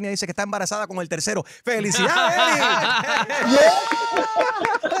la otra línea. Dice que está embarazada con el tercero. ¡Felicidades, Eddie!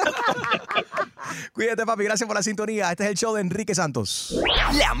 Cuídate, papi. Gracias por la sintonía. Este es el show de Enrique Santos.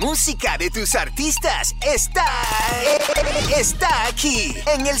 La música de tus artistas está aquí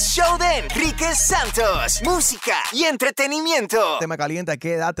en el show de Enrique Santos. Música y entretenimiento. Tema caliente. ¿A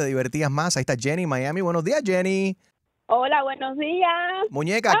qué edad te divertías más? Ahí está Jenny, Miami. Buenos días, Jenny. Hola, buenos días.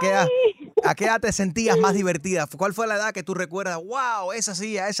 Muñeca, ¿a qué edad te sentías más divertida? ¿Cuál fue la edad que tú recuerdas? Wow, esa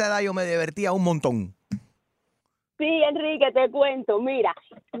sí, a esa edad yo me divertía un montón. Sí, Enrique, te cuento. Mira,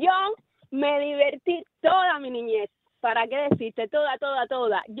 yo me divertí toda mi niñez. ¿Para qué decirte? Toda.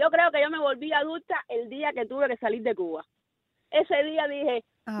 Yo creo que yo me volví adulta el día que tuve que salir de Cuba. Ese día dije,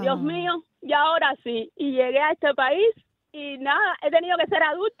 Dios mío, y ahora sí. Y llegué a este país y nada, he tenido que ser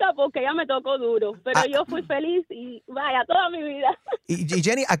adulta porque ya me tocó duro. Pero yo fui feliz y vaya, toda mi vida. Y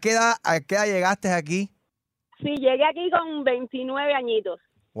Jenny, ¿a qué edad llegaste aquí? Sí, llegué aquí con 29 añitos.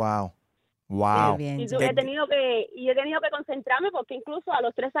 Wow. Y he tenido que concentrarme porque incluso a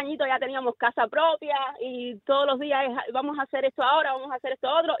los 3 añitos ya teníamos casa propia y todos los días vamos a hacer esto ahora, vamos a hacer esto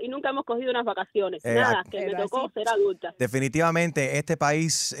otro y nunca hemos cogido unas vacaciones. Nada, que me tocó ser adulta. Definitivamente, este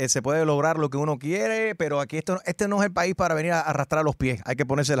país se puede lograr lo que uno quiere, pero aquí este no es el país para venir a arrastrar los pies. Hay que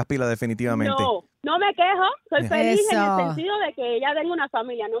ponerse las pilas definitivamente. No me quejo, soy feliz en el sentido de que ya tengo una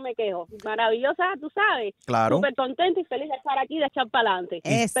familia, no me quejo. Maravillosa, tú sabes. Claro. Súper contenta y feliz de estar aquí, de echar para adelante.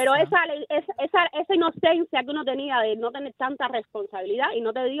 Pero esa inocencia que uno tenía de no tener tanta responsabilidad, y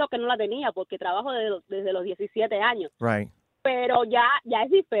no te digo que no la tenía porque trabajo desde los 17 años. Right. Pero ya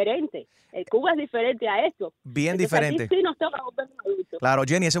es diferente. El Cuba es diferente a esto. Bien Entonces, diferente. Sí nos toca volvernos adultos. Claro,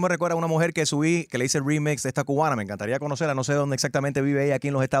 Jenny, eso me recuerda a una mujer que subí, que le hice el remix de esta cubana. Me encantaría conocerla. No sé dónde exactamente vive ella aquí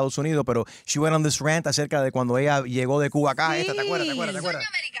en los Estados Unidos, pero she went on this rant acerca de cuando ella llegó de Cuba acá. Sí. Esta, ¿te acuerdas?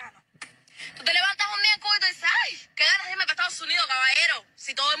 Americano. Tú te levantas un día en Cuba y tú dices, ay, qué ganas de irme para Estados Unidos, caballero.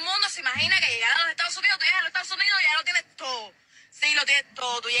 Si todo el mundo se imagina que llegar a los Estados Unidos, tú llegas a los Estados Unidos y ya lo tienes todo. Sí, lo tienes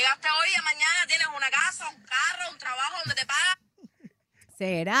todo. Tú llegaste hoy y mañana tienes una casa, un carro, un trabajo donde te pagan.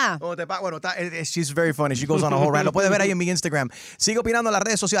 ¿Será? Bueno, she's very funny. She goes on a whole rant. Lo puedes ver ahí en mi Instagram. Sigue opinando en las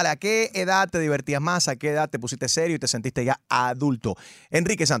redes sociales. ¿A qué edad te divertías más? ¿A qué edad te pusiste serio y te sentiste ya adulto?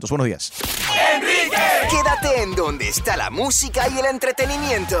 Enrique Santos, buenos días. ¡Enrique Quédate en donde está la música y el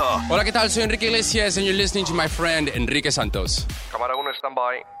entretenimiento. Hola, ¿qué tal? Soy Enrique Iglesias and you're listening to my friend Enrique Santos. Cámara 1,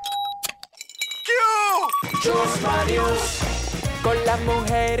 stand-by. Chusma News. Con la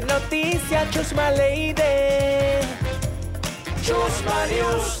mujer noticia, Chusma Lady. Chusma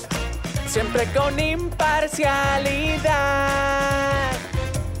News. Siempre con imparcialidad.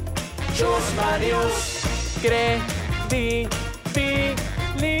 Chusma News. Credibilidad.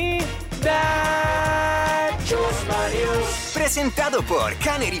 Chusma News. Presentado por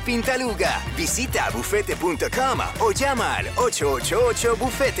Canary Pintaluga. Visita bufete.com o llama al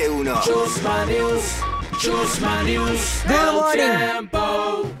 888-BUFETE1. Chusma News. Chusma News. Good morning.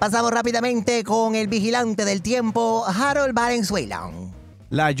 Pasamos rápidamente con el vigilante del tiempo, Harold Valenzuela.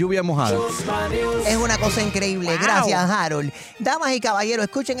 La lluvia mojada. Es una cosa increíble. Wow. Gracias, Harold. Damas y caballeros,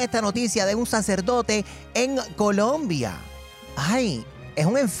 escuchen esta noticia de un sacerdote en Colombia. Ay, es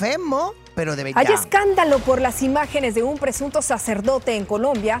un enfermo, pero de verdad. Hay escándalo por las imágenes de un presunto sacerdote en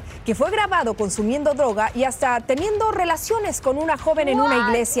Colombia que fue grabado consumiendo droga y hasta teniendo relaciones con una joven en una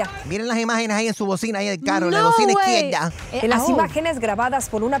iglesia. Miren las imágenes ahí en su bocina, ahí del carro, la bocina izquierda. En las imágenes grabadas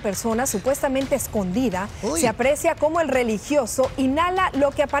por una persona supuestamente escondida, se aprecia cómo el religioso inhala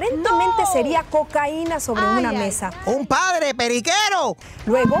lo que aparentemente sería cocaína sobre una mesa. ¡Un padre periquero!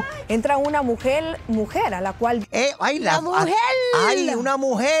 Luego entra una mujer a la cual... ¡La mujer! ¡Ay, una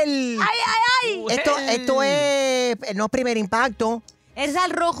mujer! ¡Ay! Esto es no Primer Impacto. Es al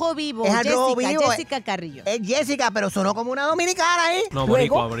rojo vivo. Es al rojo vivo. Jessica Carrillo. Es Jessica, pero sonó como una dominicana ahí. No,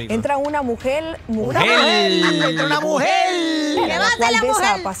 luego entra una mujer. Entra una mujer. La cual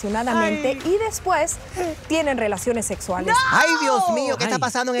besa apasionadamente y después tienen relaciones sexuales. Ay, Dios mío, ¿qué está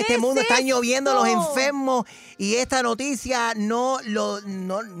pasando en este mundo? Están lloviendo los enfermos y esta noticia no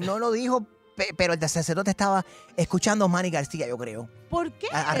lo dijo, pero el sacerdote estaba escuchando a Manny García, yo creo. ¿Por qué?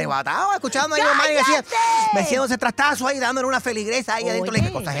 Arrebatado, escuchando a Manny García, metiéndose trastazo ahí, dándole una feligresa ahí adentro. Le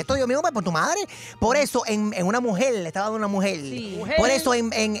dije, ¿qué cosa es esto, Dios mío, por tu madre? Por eso, en una mujer, le estaba dando una mujer. Sí. Por eso,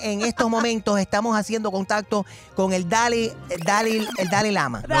 en estos momentos, estamos haciendo contacto con el Dalai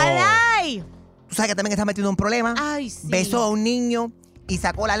Lama. ¡Dalai! Tú sabes que también está metido en un problema. Ay, sí. Besó a un niño y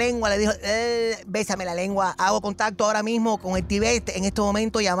sacó la lengua, le dijo, bésame la lengua. Hago contacto ahora mismo con el Tibet, en este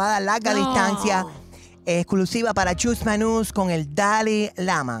momento llamada a larga distancia, exclusiva para Chusma News con el Dalai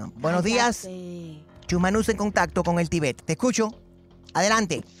Lama. Buenos días. Chusma News en contacto con el Tibet. Te escucho.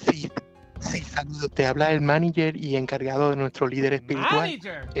 Adelante. Sí, saludos. Te habla el manager y encargado de nuestro líder espiritual,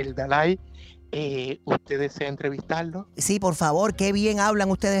 el Dalai. ¿Usted desea entrevistarlo? Sí, por favor. Qué bien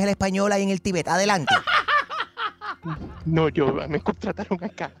hablan ustedes el español ahí en el Tibet. Adelante. No, me contrataron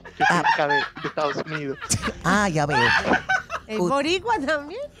acá. Yo soy acá de Estados Unidos. Ya veo. ¿El boricua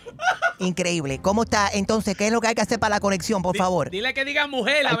también? Increíble. ¿Cómo está? Entonces, ¿qué es lo que hay que hacer para la conexión, por favor? Dile que diga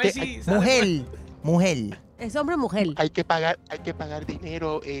mujer, a ver si... Mujer. ¿Es hombre o mujer? Hay que pagar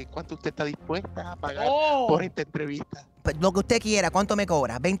dinero. ¿Cuánto usted está dispuesta a pagar por esta entrevista? Pues lo que usted quiera. ¿Cuánto me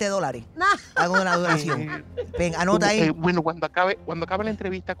cobra? $20. Hago una donación. Ven, anota ahí. Bueno, cuando acabe la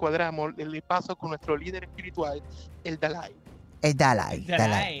entrevista cuadramos el paso con nuestro líder espiritual, el Dalai. El Dalai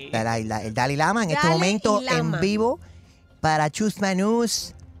Lama en este momento en vivo para Chusma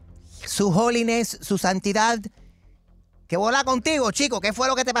News. Su holiness, su santidad. ¿Qué bola contigo, chico? ¿Qué fue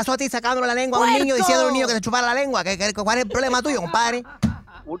lo que te pasó a ti sacándole la lengua a un niño, diciendo a un niño que te chupara la lengua? ¿Cuál es el problema tuyo, compadre?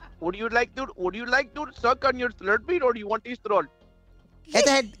 Would you like to suck on your Slurpee or you want this troll?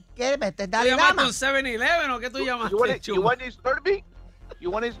 Este es el Dalai Lama. ¿Tú llamaste un 7-Eleven o qué tú llamaste? You want this Slurpee? You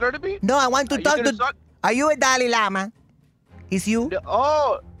want this Slurpee? No, I want to talk to... Are you a Dalai Lama? Is you?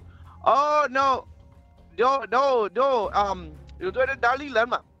 No. Yo soy el Dalai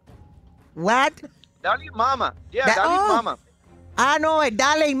Lama. What? Dalai Mama. Yeah, Dalai Mama. No, el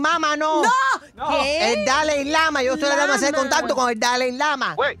Dalai Mama no. No. ¿Qué? El Dalai Lama. Yo estoy tratando de hacer contacto con el Dalai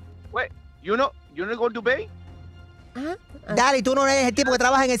Lama. Wait. You know going to pay? Dale, tú no eres el tipo que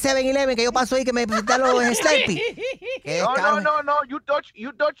trabaja en el 7-Eleven que yo paso ahí que me da los Slurpee. No. You touch,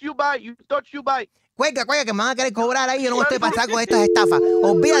 you buy. Cuelga, que me van a querer cobrar ahí. Yo no estoy pasando con estas estafas.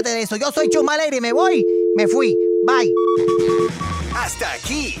 Olvídate de eso. Yo soy Chusma Lady, me fui. Bye. Hasta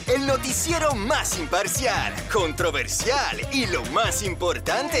aquí, el noticiero más imparcial, controversial y lo más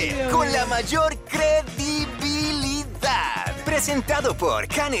importante, con la mayor credibilidad. Presentado por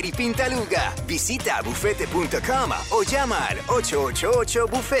Canary Pintaluga. Visita bufete.com o llama al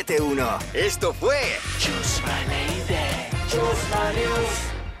 888-BUFETE1. Esto fue Chusma News.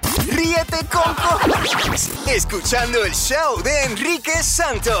 Ríete con cojones, escuchando el show de Enrique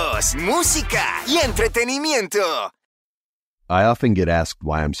Santos. Música y entretenimiento. I often get asked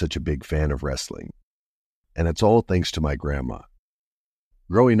why I'm such a big fan of wrestling, and it's all thanks to my grandma.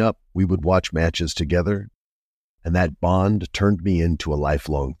 Growing up, we would watch matches together, and that bond turned me into a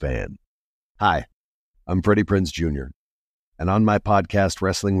lifelong fan. Hi, I'm Freddie Prinze Jr., and on my podcast,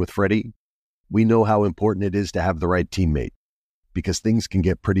 Wrestling with Freddie, we know how important it is to have the right teammate, because things can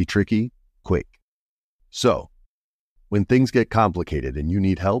get pretty tricky quick. So, when things get complicated and you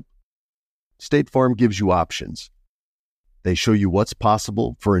need help, State Farm gives you options. They show you what's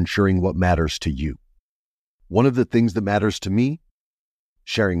possible for ensuring what matters to you. One of the things that matters to me,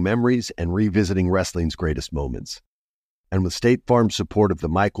 sharing memories and revisiting wrestling's greatest moments. And with State Farm's support of the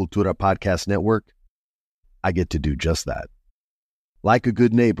My Cultura Podcast Network, I get to do just that. Like a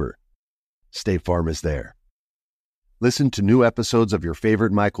good neighbor, State Farm is there. Listen to new episodes of your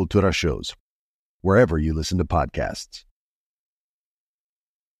favorite My Cultura shows, wherever you listen to podcasts.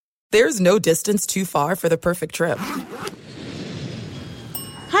 There's no distance too far for the perfect trip.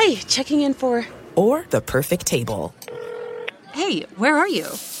 Hi, checking in for... Or the perfect table. Hey, where are you?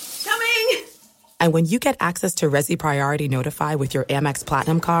 Coming! And when you get access to Resi Priority Notify with your Amex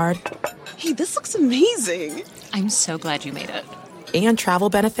Platinum card... Hey, this looks amazing! I'm so glad you made it. And travel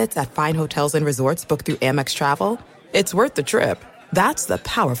benefits at fine hotels and resorts booked through Amex Travel, it's worth the trip. That's the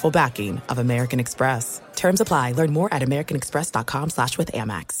powerful backing of American Express. Terms apply. Learn more at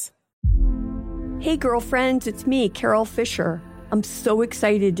americanexpress.com/withAmex. Hey, girlfriends, it's me, Carol Fisher. I'm so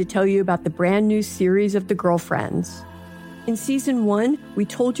excited to tell you about the brand new series of The Girlfriends. In season 1, we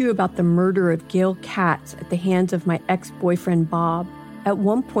told you about the murder of Gail Katz at the hands of my ex-boyfriend, Bob. At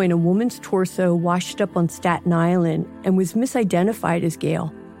one point, a woman's torso washed up on Staten Island and was misidentified as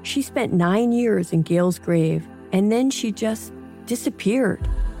Gail. She spent 9 years in Gail's grave, and then she just disappeared.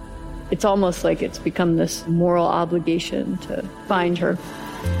 It's almost like it's become this moral obligation to find her.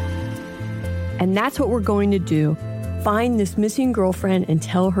 And that's what we're going to do. Find this missing girlfriend and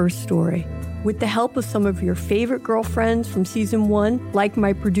tell her story. With the help of some of your favorite girlfriends from season 1, like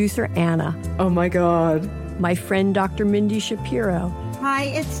my producer, Anna. Oh my God. My friend, Dr. Mindy Shapiro. Hi,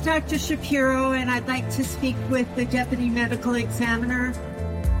 it's Dr. Shapiro, and I'd like to speak with the deputy medical examiner.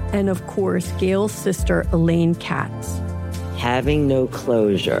 And of course, Gail's sister, Elaine Katz. Having no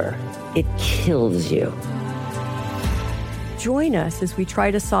closure, it kills you. Join us as we try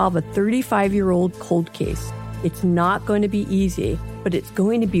to solve a 35-year-old cold case. It's not going to be easy, but it's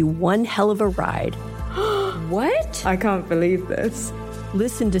going to be one hell of a ride. What? I can't believe this.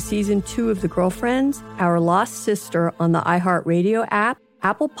 Listen to season 2 of The Girlfriends, Our Lost Sister on the iHeartRadio app,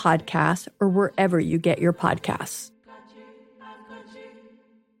 Apple Podcasts, or wherever you get your podcasts.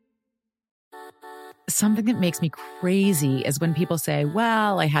 Something that makes me crazy is when people say,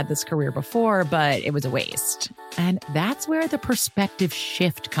 well, I had this career before, but it was a waste. And that's where the perspective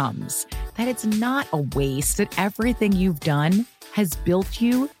shift comes, that it's not a waste, that everything you've done has built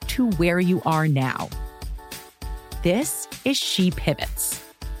you to where you are now. This is She Pivots,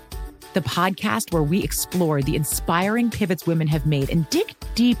 the podcast where we explore the inspiring pivots women have made and dig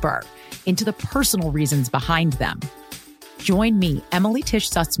deeper into the personal reasons behind them. Join me, Emily Tish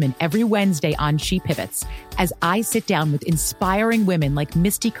Sussman, every Wednesday on She Pivots as I sit down with inspiring women like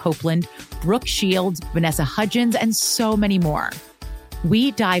Misty Copeland, Brooke Shields, Vanessa Hudgens, and so many more. We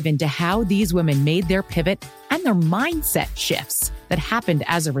dive into how these women made their pivot and their mindset shifts that happened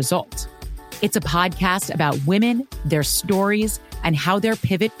as a result. It's a podcast about women, their stories, and how their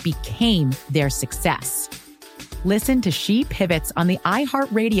pivot became their success. Listen to She Pivots on the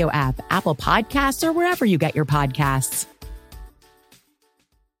iHeartRadio app, Apple Podcasts, or wherever you get your podcasts.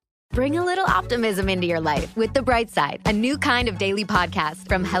 Bring a little optimism into your life with The Bright Side, a new kind of daily podcast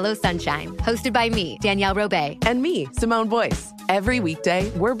from Hello Sunshine, hosted by me, Danielle Robay. And me, Simone Boyce. Every weekday,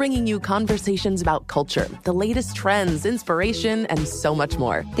 we're bringing you conversations about culture, the latest trends, inspiration, and so much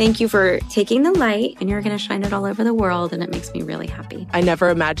more. Thank you for taking the light, and you're going to shine it all over the world, and it makes me really happy. I never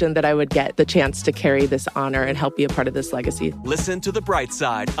imagined that I would get the chance to carry this honor and help be a part of this legacy. Listen to The Bright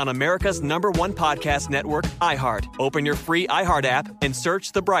Side on America's #1 podcast network, iHeart. Open your free iHeart app and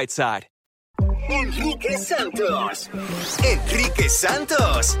search The Bright Side. Enrique Santos. Enrique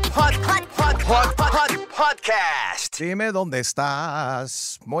Santos. Podcast. Dime dónde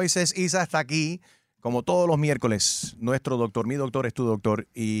estás. Moisés Isa está aquí, como todos los miércoles. Nuestro doctor, mi doctor es tu doctor.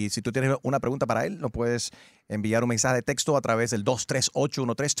 Y si tú tienes una pregunta para él, nos puedes enviar un mensaje de texto a través del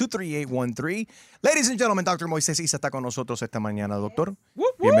 23813-23813. Ladies and gentlemen, Dr. Moisés Isa está con nosotros esta mañana, doctor.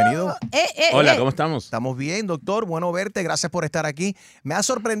 Bienvenido. Hola, ¿cómo estamos? Estamos bien, doctor. Bueno verte. Gracias por estar aquí. Me ha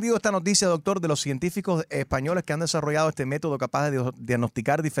sorprendido esta noticia, doctor, de los científicos españoles que han desarrollado este método capaz de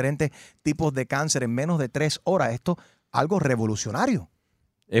diagnosticar diferentes tipos de cáncer en menos de 3 horas. Esto algo revolucionario.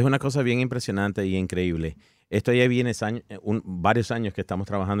 Es una cosa bien impresionante y increíble. Esto ya viene varios años que estamos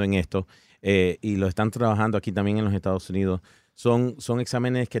trabajando en esto y lo están trabajando aquí también en los Estados Unidos. Son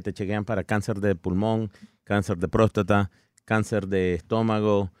exámenes que te chequean para cáncer de pulmón, cáncer de próstata, cáncer de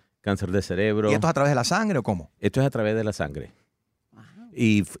estómago, cáncer de cerebro. ¿Y esto es a través de la sangre o cómo? Esto es a través de la sangre.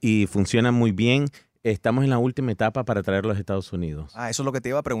 Y funciona muy bien. Estamos en la última etapa para traerlo a los Estados Unidos. Eso es lo que te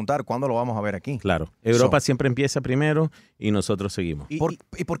iba a preguntar. ¿Cuándo lo vamos a ver aquí? Claro. Europa siempre empieza primero y nosotros seguimos. ¿Y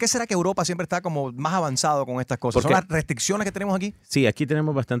por qué será que Europa siempre está como más avanzado con estas cosas? ¿Son las restricciones que tenemos aquí? Sí, aquí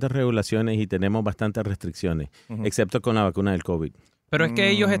tenemos bastantes regulaciones y tenemos bastantes restricciones, excepto con la vacuna del COVID. ¿Pero es que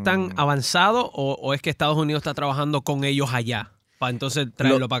ellos están avanzados o es que Estados Unidos está trabajando con ellos allá? Para entonces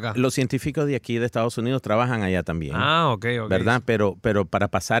traerlo para acá. Los científicos de aquí de Estados Unidos trabajan allá también. Ok. ¿Verdad? Pero para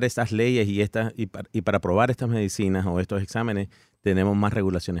pasar estas leyes y para probar estas medicinas o estos exámenes, tenemos más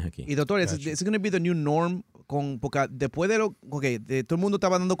regulaciones aquí. Y doctor, ¿es going to be the new norm? Porque después de todo el mundo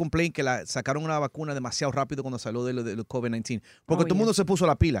estaba dando complaint que sacaron una vacuna demasiado rápido cuando salió del COVID-19. Porque todo el mundo se puso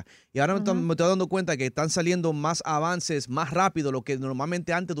la pila. Y ahora me estoy dando cuenta que están saliendo más avances más rápido. Lo que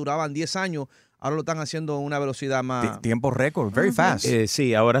normalmente antes duraban 10 años, ahora lo están haciendo a una velocidad más... Tiempo récord, very fast.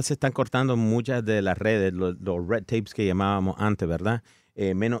 Sí, ahora se están cortando muchas de las redes, los red tapes que llamábamos antes, ¿verdad?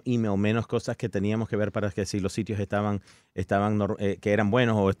 Menos email, menos cosas que teníamos que ver para que si los sitios estaban que eran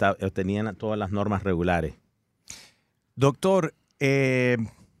buenos o tenían todas las normas regulares. Doctor,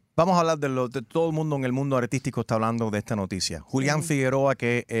 vamos a hablar de todo el mundo en el mundo artístico está hablando de esta noticia. Julián Figueroa,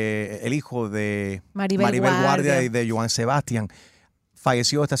 que el hijo de Maribel Guardia y de Joan Sebastián,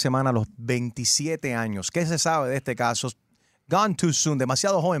 falleció esta semana a los 27 años. ¿Qué se sabe de este caso? Gone too soon,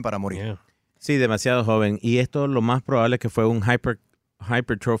 demasiado joven para morir. Yeah. Sí, demasiado joven. Y esto lo más probable que fue un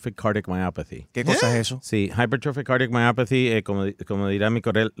hypertrophic cardiac myopathy. ¿Qué cosa es eso? Sí, hypertrophic cardiac myopathy, como dirá mi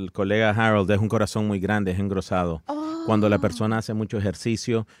colega Harold, es un corazón muy grande, es engrosado. Cuando la persona hace mucho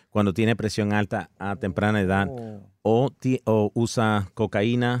ejercicio, cuando tiene presión alta a temprana edad, o usa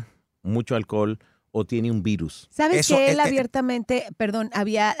cocaína, mucho alcohol, o tiene un virus. ¿Sabes que él abiertamente,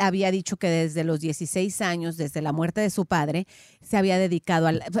 había dicho que desde los 16 años, desde la muerte de su padre, se había dedicado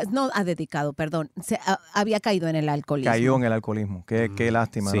había caído en el alcoholismo? Cayó en el alcoholismo. Qué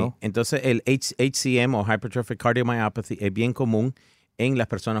lástima, sí. ¿no? Entonces, el HCM o Hypertrophic Cardiomyopathy es bien común en las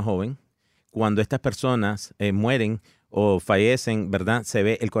personas jóvenes. Cuando estas personas mueren o fallecen, ¿verdad? Se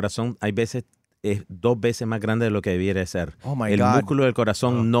ve el corazón, hay veces es 2 veces más grande de lo que debiera ser. El músculo del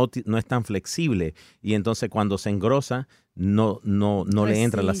corazón no es tan flexible y entonces cuando se engrosa no le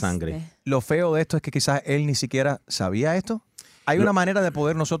entra la sangre. Lo feo de esto es que quizás él ni siquiera sabía esto. ¿Hay una manera de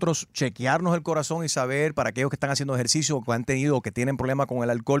poder nosotros chequearnos el corazón y saber para aquellos que están haciendo ejercicio o que han tenido o que tienen problemas con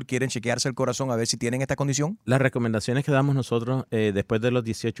el alcohol, quieren chequearse el corazón a ver si tienen esta condición? Las recomendaciones que damos nosotros después de los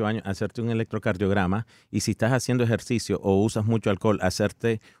 18 años, hacerte un electrocardiograma y si estás haciendo ejercicio o usas mucho alcohol,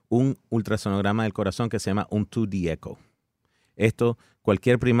 hacerte un ultrasonograma del corazón que se llama un 2D echo. Esto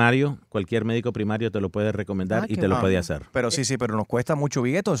cualquier médico primario te lo puede recomendar y te lo puede hacer. Pero pero nos cuesta mucho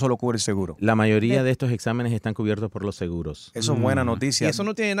billete o eso lo cubre el seguro. La mayoría de estos exámenes están cubiertos por los seguros. Eso es buena noticia. Y eso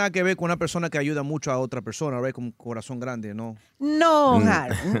no tiene nada que ver con una persona que ayuda mucho a otra persona, ¿verdad? Con un corazón grande, ¿no? No,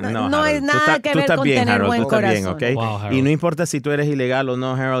 Harold. No es nada que ver con bien, tener Harold, buen corazón. Bien, ¿okay? Wow, y no importa si tú eres ilegal o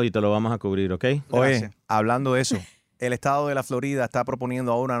no, Harold, y te lo vamos a cubrir, ¿ok? Oye, hablando de eso, el estado de la Florida está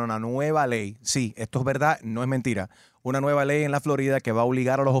proponiendo ahora una nueva ley. Sí, esto es verdad, no es mentira. Una nueva ley en la Florida que va a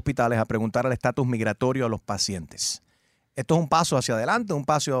obligar a los hospitales a preguntar el estatus migratorio a los pacientes. ¿Esto es un paso hacia adelante, un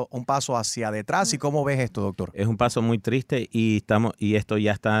paso hacia detrás? ¿Y cómo ves esto, doctor? Es un paso muy triste y esto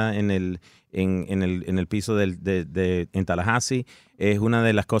ya está en el piso en Tallahassee. Es una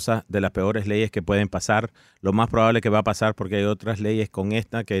de las cosas, de las peores leyes que pueden pasar. Lo más probable que va a pasar porque hay otras leyes con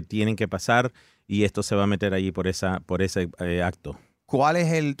esta que tienen que pasar y esto se va a meter allí por ese acto. ¿Cuál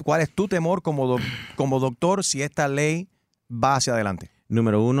es tu temor como doctor si esta ley va hacia adelante?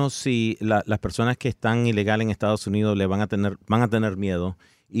 Número uno, si las personas que están ilegal en Estados Unidos van a tener miedo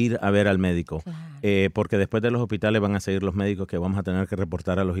ir a ver al médico, porque después de los hospitales van a seguir los médicos que vamos a tener que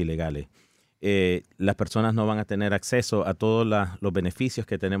reportar a los ilegales. Las personas no van a tener acceso a todos los beneficios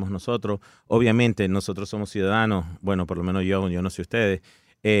que tenemos nosotros. Obviamente, nosotros somos ciudadanos, bueno, por lo menos yo no sé ustedes,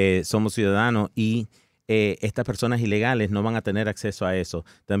 somos ciudadanos y estas personas ilegales no van a tener acceso a eso.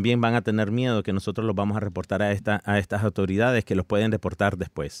 También van a tener miedo que nosotros los vamos a reportar a estas autoridades que los pueden deportar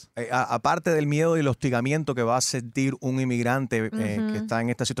después. Aparte del miedo y el hostigamiento que va a sentir un inmigrante que está en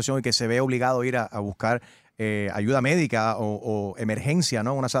esta situación y que se ve obligado a ir a buscar ayuda médica o emergencia,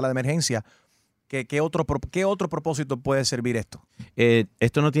 ¿no? Una sala de emergencia. ¿Qué otro propósito puede servir esto?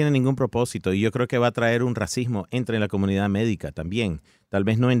 Esto no tiene ningún propósito y yo creo que va a traer un racismo entre la comunidad médica también. Tal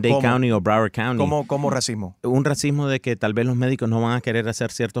vez no en Dade County o Broward County. ¿Cómo racismo? Un racismo de que tal vez los médicos no van a querer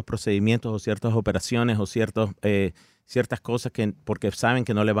hacer ciertos procedimientos o ciertas operaciones o ciertas cosas porque saben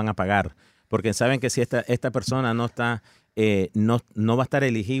que no le van a pagar. Porque saben que si esta persona no está no va a estar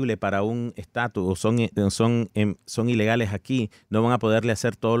elegible para un estatus o son ilegales aquí, no van a poderle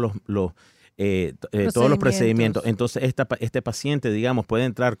hacer todos los procedimientos. Entonces, este paciente, digamos, puede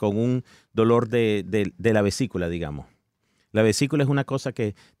entrar con un dolor de la vesícula, digamos. La vesícula es una cosa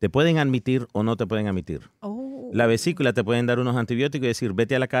que te pueden admitir o no te pueden admitir. La vesícula te pueden dar unos antibióticos y decir,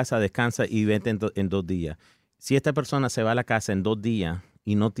 vete a la casa, descansa y vete en 2 días. Si esta persona se va a la casa en 2 días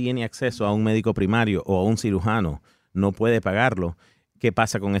y no tiene acceso a un médico primario o a un cirujano, no puede pagarlo, ¿qué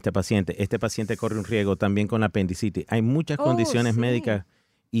pasa con este paciente? Este paciente corre un riesgo también con la apendicitis. Hay muchas condiciones médicas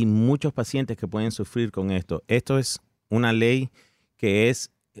y muchos pacientes que pueden sufrir con esto. Esto es una ley que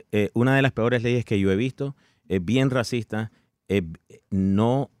es una de las peores leyes que yo he visto. Es bien racista.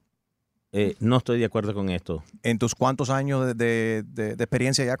 No estoy de acuerdo con esto. ¿En tus cuántos años de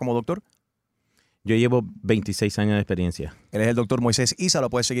experiencia ya como doctor? Yo llevo 26 años de experiencia. Él es el doctor Moisés Isa. Lo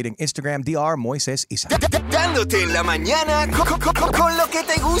puedes seguir en Instagram, Dr. Moisés Isa. Dándote en la mañana con lo que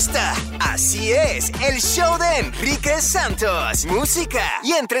te gusta. Así es, el show de Enrique Santos. Música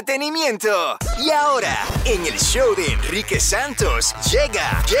y entretenimiento. Y ahora, en el show de Enrique Santos,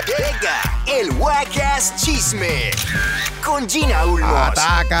 llega el Wackass Chisme. Con Gina Ulmos.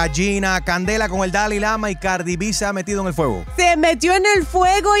 Ataca Gina Candela con el Dalai Lama y Cardi B se ha metido en el fuego. Se metió en el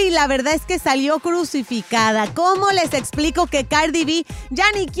fuego y la verdad es que salió crucificada. ¿Cómo les explico que Cardi B ya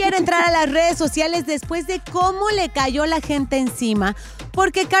ni quiere entrar a las redes sociales después de cómo le cayó la gente encima?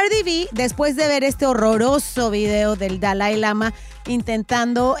 Porque Cardi B, después de ver este horroroso video del Dalai Lama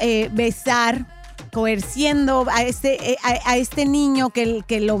intentando besar, coerciendo a este niño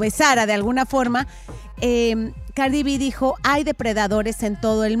que lo besara de alguna forma, Cardi B dijo, hay depredadores en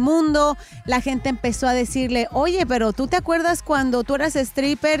todo el mundo. La gente empezó a decirle, oye, pero ¿tú te acuerdas cuando tú eras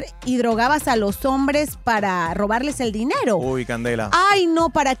stripper y drogabas a los hombres para robarles el dinero? Uy, Candela. Ay, no,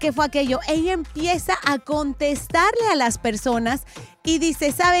 ¿para qué fue aquello? Ella empieza a contestarle a las personas y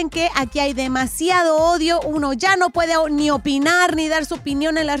dice, ¿saben qué? Aquí hay demasiado odio. Uno ya no puede ni opinar ni dar su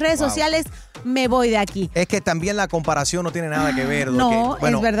opinión en las redes sociales. Me voy de aquí. Es que también la comparación no tiene nada que ver. No,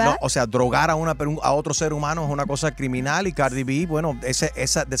 es verdad. No, o sea, drogar a otro ser humano es una cosa criminal y Cardi B, bueno,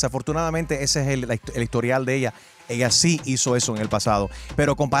 desafortunadamente ese es el historial de ella. Ella sí hizo eso en el pasado.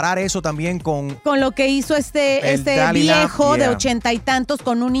 Pero comparar eso también con lo que hizo este viejo de 80 y tantos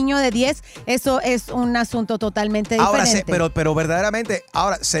con un niño de 10, eso es un asunto totalmente diferente. Ahora, pero verdaderamente,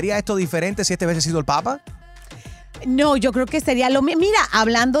 ¿sería esto diferente si este hubiese sido el Papa? No, yo creo que sería lo mismo. Mira,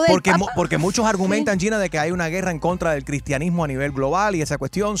 hablando del Papa, porque muchos argumentan, Gina, de que hay una guerra en contra del cristianismo a nivel global y esa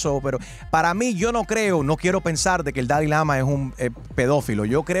cuestión. Pero para mí, yo no quiero pensar de que el Dalai Lama es un pedófilo.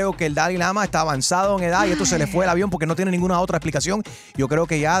 Yo creo que el Dalai Lama está avanzado en edad y esto se le fue el avión porque no tiene ninguna otra explicación. Yo creo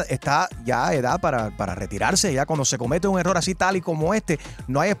que ya está edad para retirarse. Ya cuando se comete un error así tal y como este,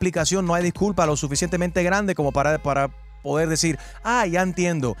 no hay explicación, no hay disculpa lo suficientemente grande como para poder decir, ya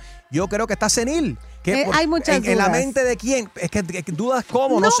entiendo. Yo creo que está senil. Hay muchas dudas. ¿En la mente de quién? Es que dudas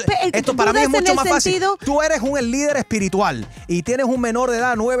cómo. No sé. Esto para mí es mucho más fácil. Tú eres el líder espiritual y tienes un menor de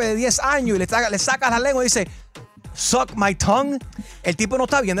edad, 9, de 10 años, y le sacas la lengua y dices, suck my tongue. El tipo no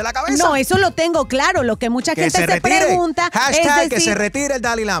está bien de la cabeza. No, eso lo tengo claro. Lo que mucha gente se pregunta hashtag es decir, que se retire el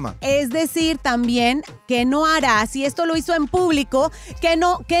Dalai Lama. Es decir, también que no hará, si esto lo hizo en público, que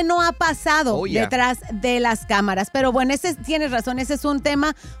no ha pasado detrás de las cámaras. Pero bueno, tienes razón, ese es un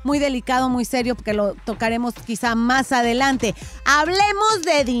tema muy delicado, muy serio, porque lo tocaremos quizá más adelante. Hablemos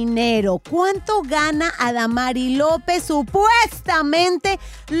de dinero. ¿Cuánto gana Adamari López? Supuestamente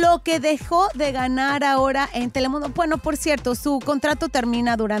lo que dejó de ganar ahora en Telemundo. Bueno, por cierto, su contrato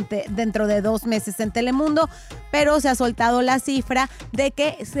termina dentro de 2 meses en Telemundo, pero se ha soltado la cifra de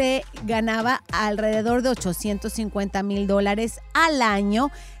que se ganaba alrededor de $850,000 al año.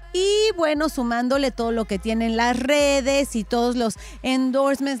 Y bueno, sumándole todo lo que tienen las redes y todos los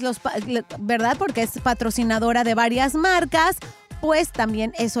endorsements, ¿verdad? Porque es patrocinadora de varias marcas, pues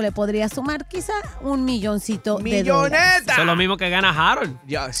también eso le podría sumar quizá $1 milloncito de dólares. Eso es lo mismo que gana Harold.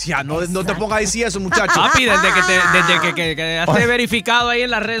 Ya, no te pongas a decir eso, muchacho. Papi, desde que has verificado ahí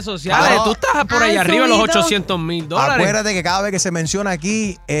en las redes sociales, tú estás por ahí arriba de los $800,000. Acuérdate que cada vez que se menciona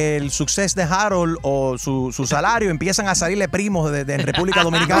aquí el suceso de Harold o su salario, empiezan a salirle primos de República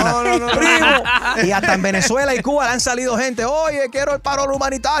Dominicana. No. Primo. Y hasta en Venezuela y Cuba le han salido gente. Oye, quiero el paro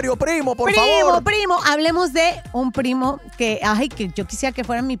humanitario, primo, por favor. Primo. Hablemos de un primo que yo quisiera que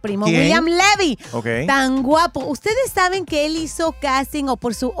fuera mi primo. ¿Quién? William Levy. Okay. Tan guapo. Ustedes saben que él hizo casting o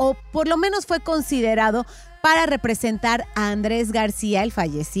por lo menos fue considerado para representar a Andrés García, el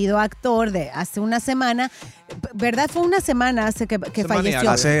fallecido actor de hace una semana. ¿Verdad? Fue una semana hace que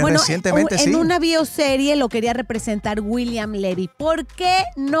falleció. Recientemente, en una bioserie lo quería representar William Levy. ¿Por qué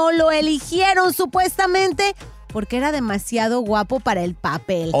no lo eligieron supuestamente? porque era demasiado guapo para el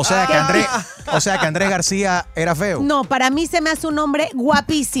papel. O sea que Andrés García era feo. No, para mí se me hace un hombre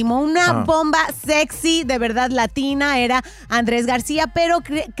guapísimo, una bomba sexy, de verdad latina, era Andrés García, pero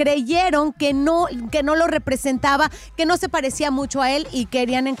creyeron que no lo representaba, que no se parecía mucho a él y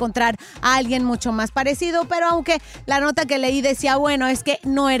querían encontrar a alguien mucho más parecido, pero aunque la nota que leí decía, bueno, es que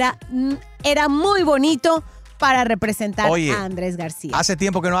no era muy bonito para representar a Andrés García. Hace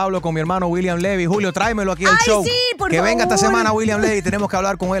tiempo que no hablo con mi hermano William Levy. Julio, tráemelo aquí al show. Sí, por que favor. venga esta semana William Levy. Tenemos que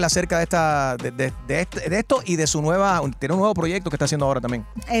hablar con él acerca de esto y de tiene un nuevo proyecto que está haciendo ahora también.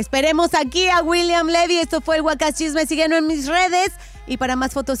 Esperemos aquí a William Levy. Esto fue el Wacas Chisme. Síguenos en mis redes. Y para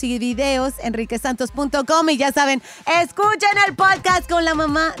más fotos y videos, enriquesantos.com. Y ya saben, escuchen el podcast con la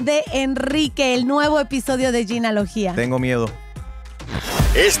mamá de Enrique, el nuevo episodio de Ginalogía. Tengo miedo.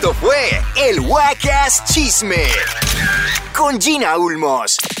 Esto fue el Wacas Chisme con Gina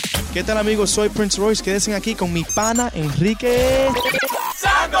Ulmos. ¿Qué tal, amigos? Soy Prince Royce. Quédense aquí con mi pana Enrique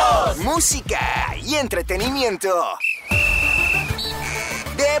Santos. Música y entretenimiento.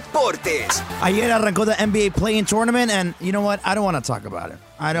 Deportes. Ayer arrancó the NBA Play-In Tournament, and you know what? I don't want to talk about it.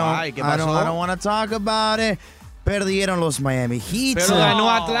 I don't want to talk about it. Perdieron los Miami Heat. Pero ganó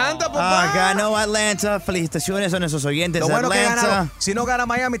Atlanta, papá. Ganó Atlanta. Felicitaciones a nuestros oyentes de Atlanta. Que ganaron. Si no gana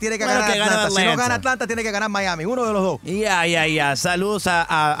Miami, tiene que ganar Atlanta. Si no gana Atlanta, tiene que ganar Miami. Uno de los dos. Ya. Saludos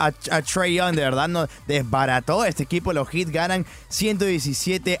a Trae Young. De verdad, nos desbarató este equipo. Los Heat ganan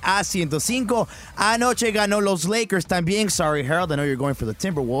 117-105. Anoche ganó los Lakers también. Sorry, Harold. I know you're going for the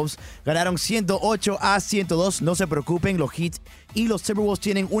Timberwolves. Ganaron 108-102. No se preocupen. Los Heat y los Timberwolves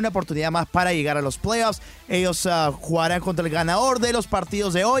tienen una oportunidad más para llegar a los playoffs. Ellos jugarán contra el ganador de los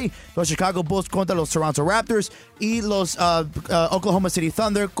partidos de hoy, los Chicago Bulls contra los Toronto Raptors y los Oklahoma City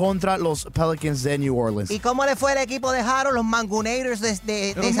Thunder contra los Pelicans de New Orleans. ¿Y cómo le fue el equipo de Harold, los Mangunators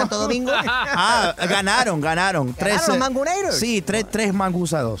de Santo Domingo? Ganaron. ¿Ganaron los Mangunators? Sí, tres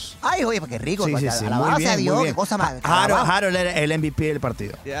mangus a 2. Ay, oye, qué rico. Sí, Alabado sea Dios, qué cosa más. Harold era el MVP del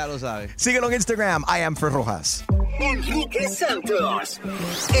partido. Ya lo sabe. Síguelo en Instagram, I am Fred Rojas. Enrique Santos.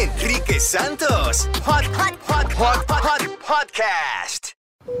 Podcast.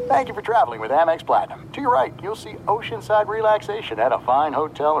 Thank you for traveling with Amex Platinum. To your right, you'll see oceanside relaxation at a fine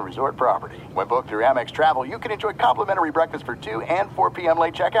hotel and resort property. When booked through Amex Travel, you can enjoy complimentary breakfast for 2 and 4 p.m.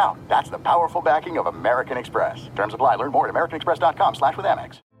 late checkout. That's the powerful backing of American Express. Terms apply. Learn more at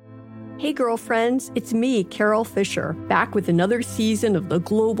americanexpress.com/withAmex. Hey, girlfriends, it's me, Carol Fisher, back with another season of the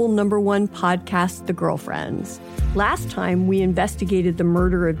global #1 podcast, The Girlfriends. Last time, we investigated the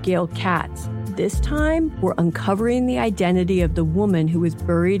murder of Gail Katz. This time, we're uncovering the identity of the woman who was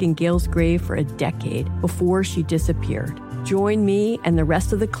buried in Gail's grave for a decade before she disappeared. Join me and the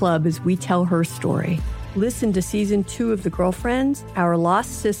rest of the club as we tell her story. Listen to Season 2 of The Girlfriends, Our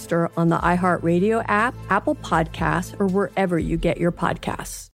Lost Sister on the iHeartRadio app, Apple Podcasts, or wherever you get your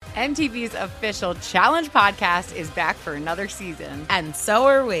podcasts. MTV's official Challenge podcast is back for another season. And so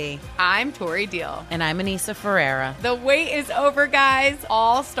are we. I'm Tori Deal. And I'm Anissa Ferreira. The wait is over, guys.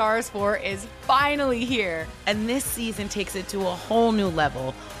 All Stars 4 is finally here. And this season takes it to a whole new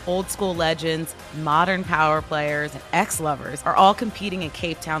level. Old school legends, modern power players, and ex-lovers are all competing in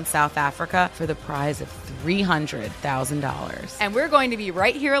Cape Town, South Africa for the prize of $300,000. And we're going to be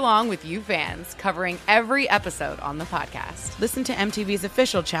right here along with you fans, covering every episode on the podcast. Listen to MTV's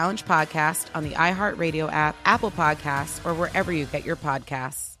official Challenge podcast on the iHeartRadio app, Apple Podcasts, or wherever you get your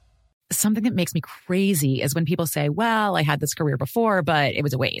podcasts. Something that makes me crazy is when people say, well, I had this career before, but it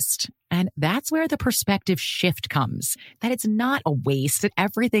was a waste. And that's where the perspective shift comes, that it's not a waste, that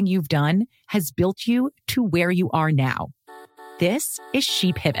everything you've done has built you to where you are now. This is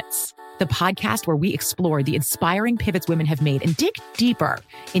She Pivots, the podcast where we explore the inspiring pivots women have made and dig deeper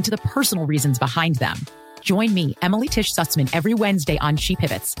into the personal reasons behind them. Join me, Emily Tish Sussman, every Wednesday on She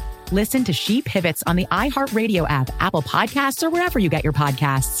Pivots. Listen to She Pivots on the iHeartRadio app, Apple Podcasts, or wherever you get your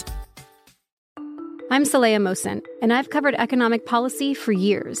podcasts. I'm Saleha Mohsen, and I've covered economic policy for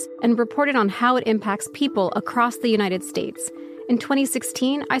years and reported on how it impacts people across the United States. In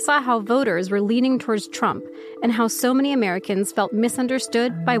 2016, I saw how voters were leaning towards Trump and how so many Americans felt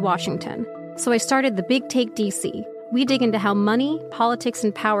misunderstood by Washington. So I started The Big Take DC. We dig into how money, politics,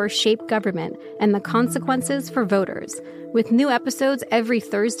 and power shape government and the consequences for voters. With new episodes every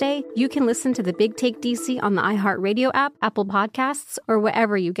Thursday, you can listen to The Big Take DC on the iHeartRadio app, Apple Podcasts, or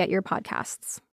wherever you get your podcasts.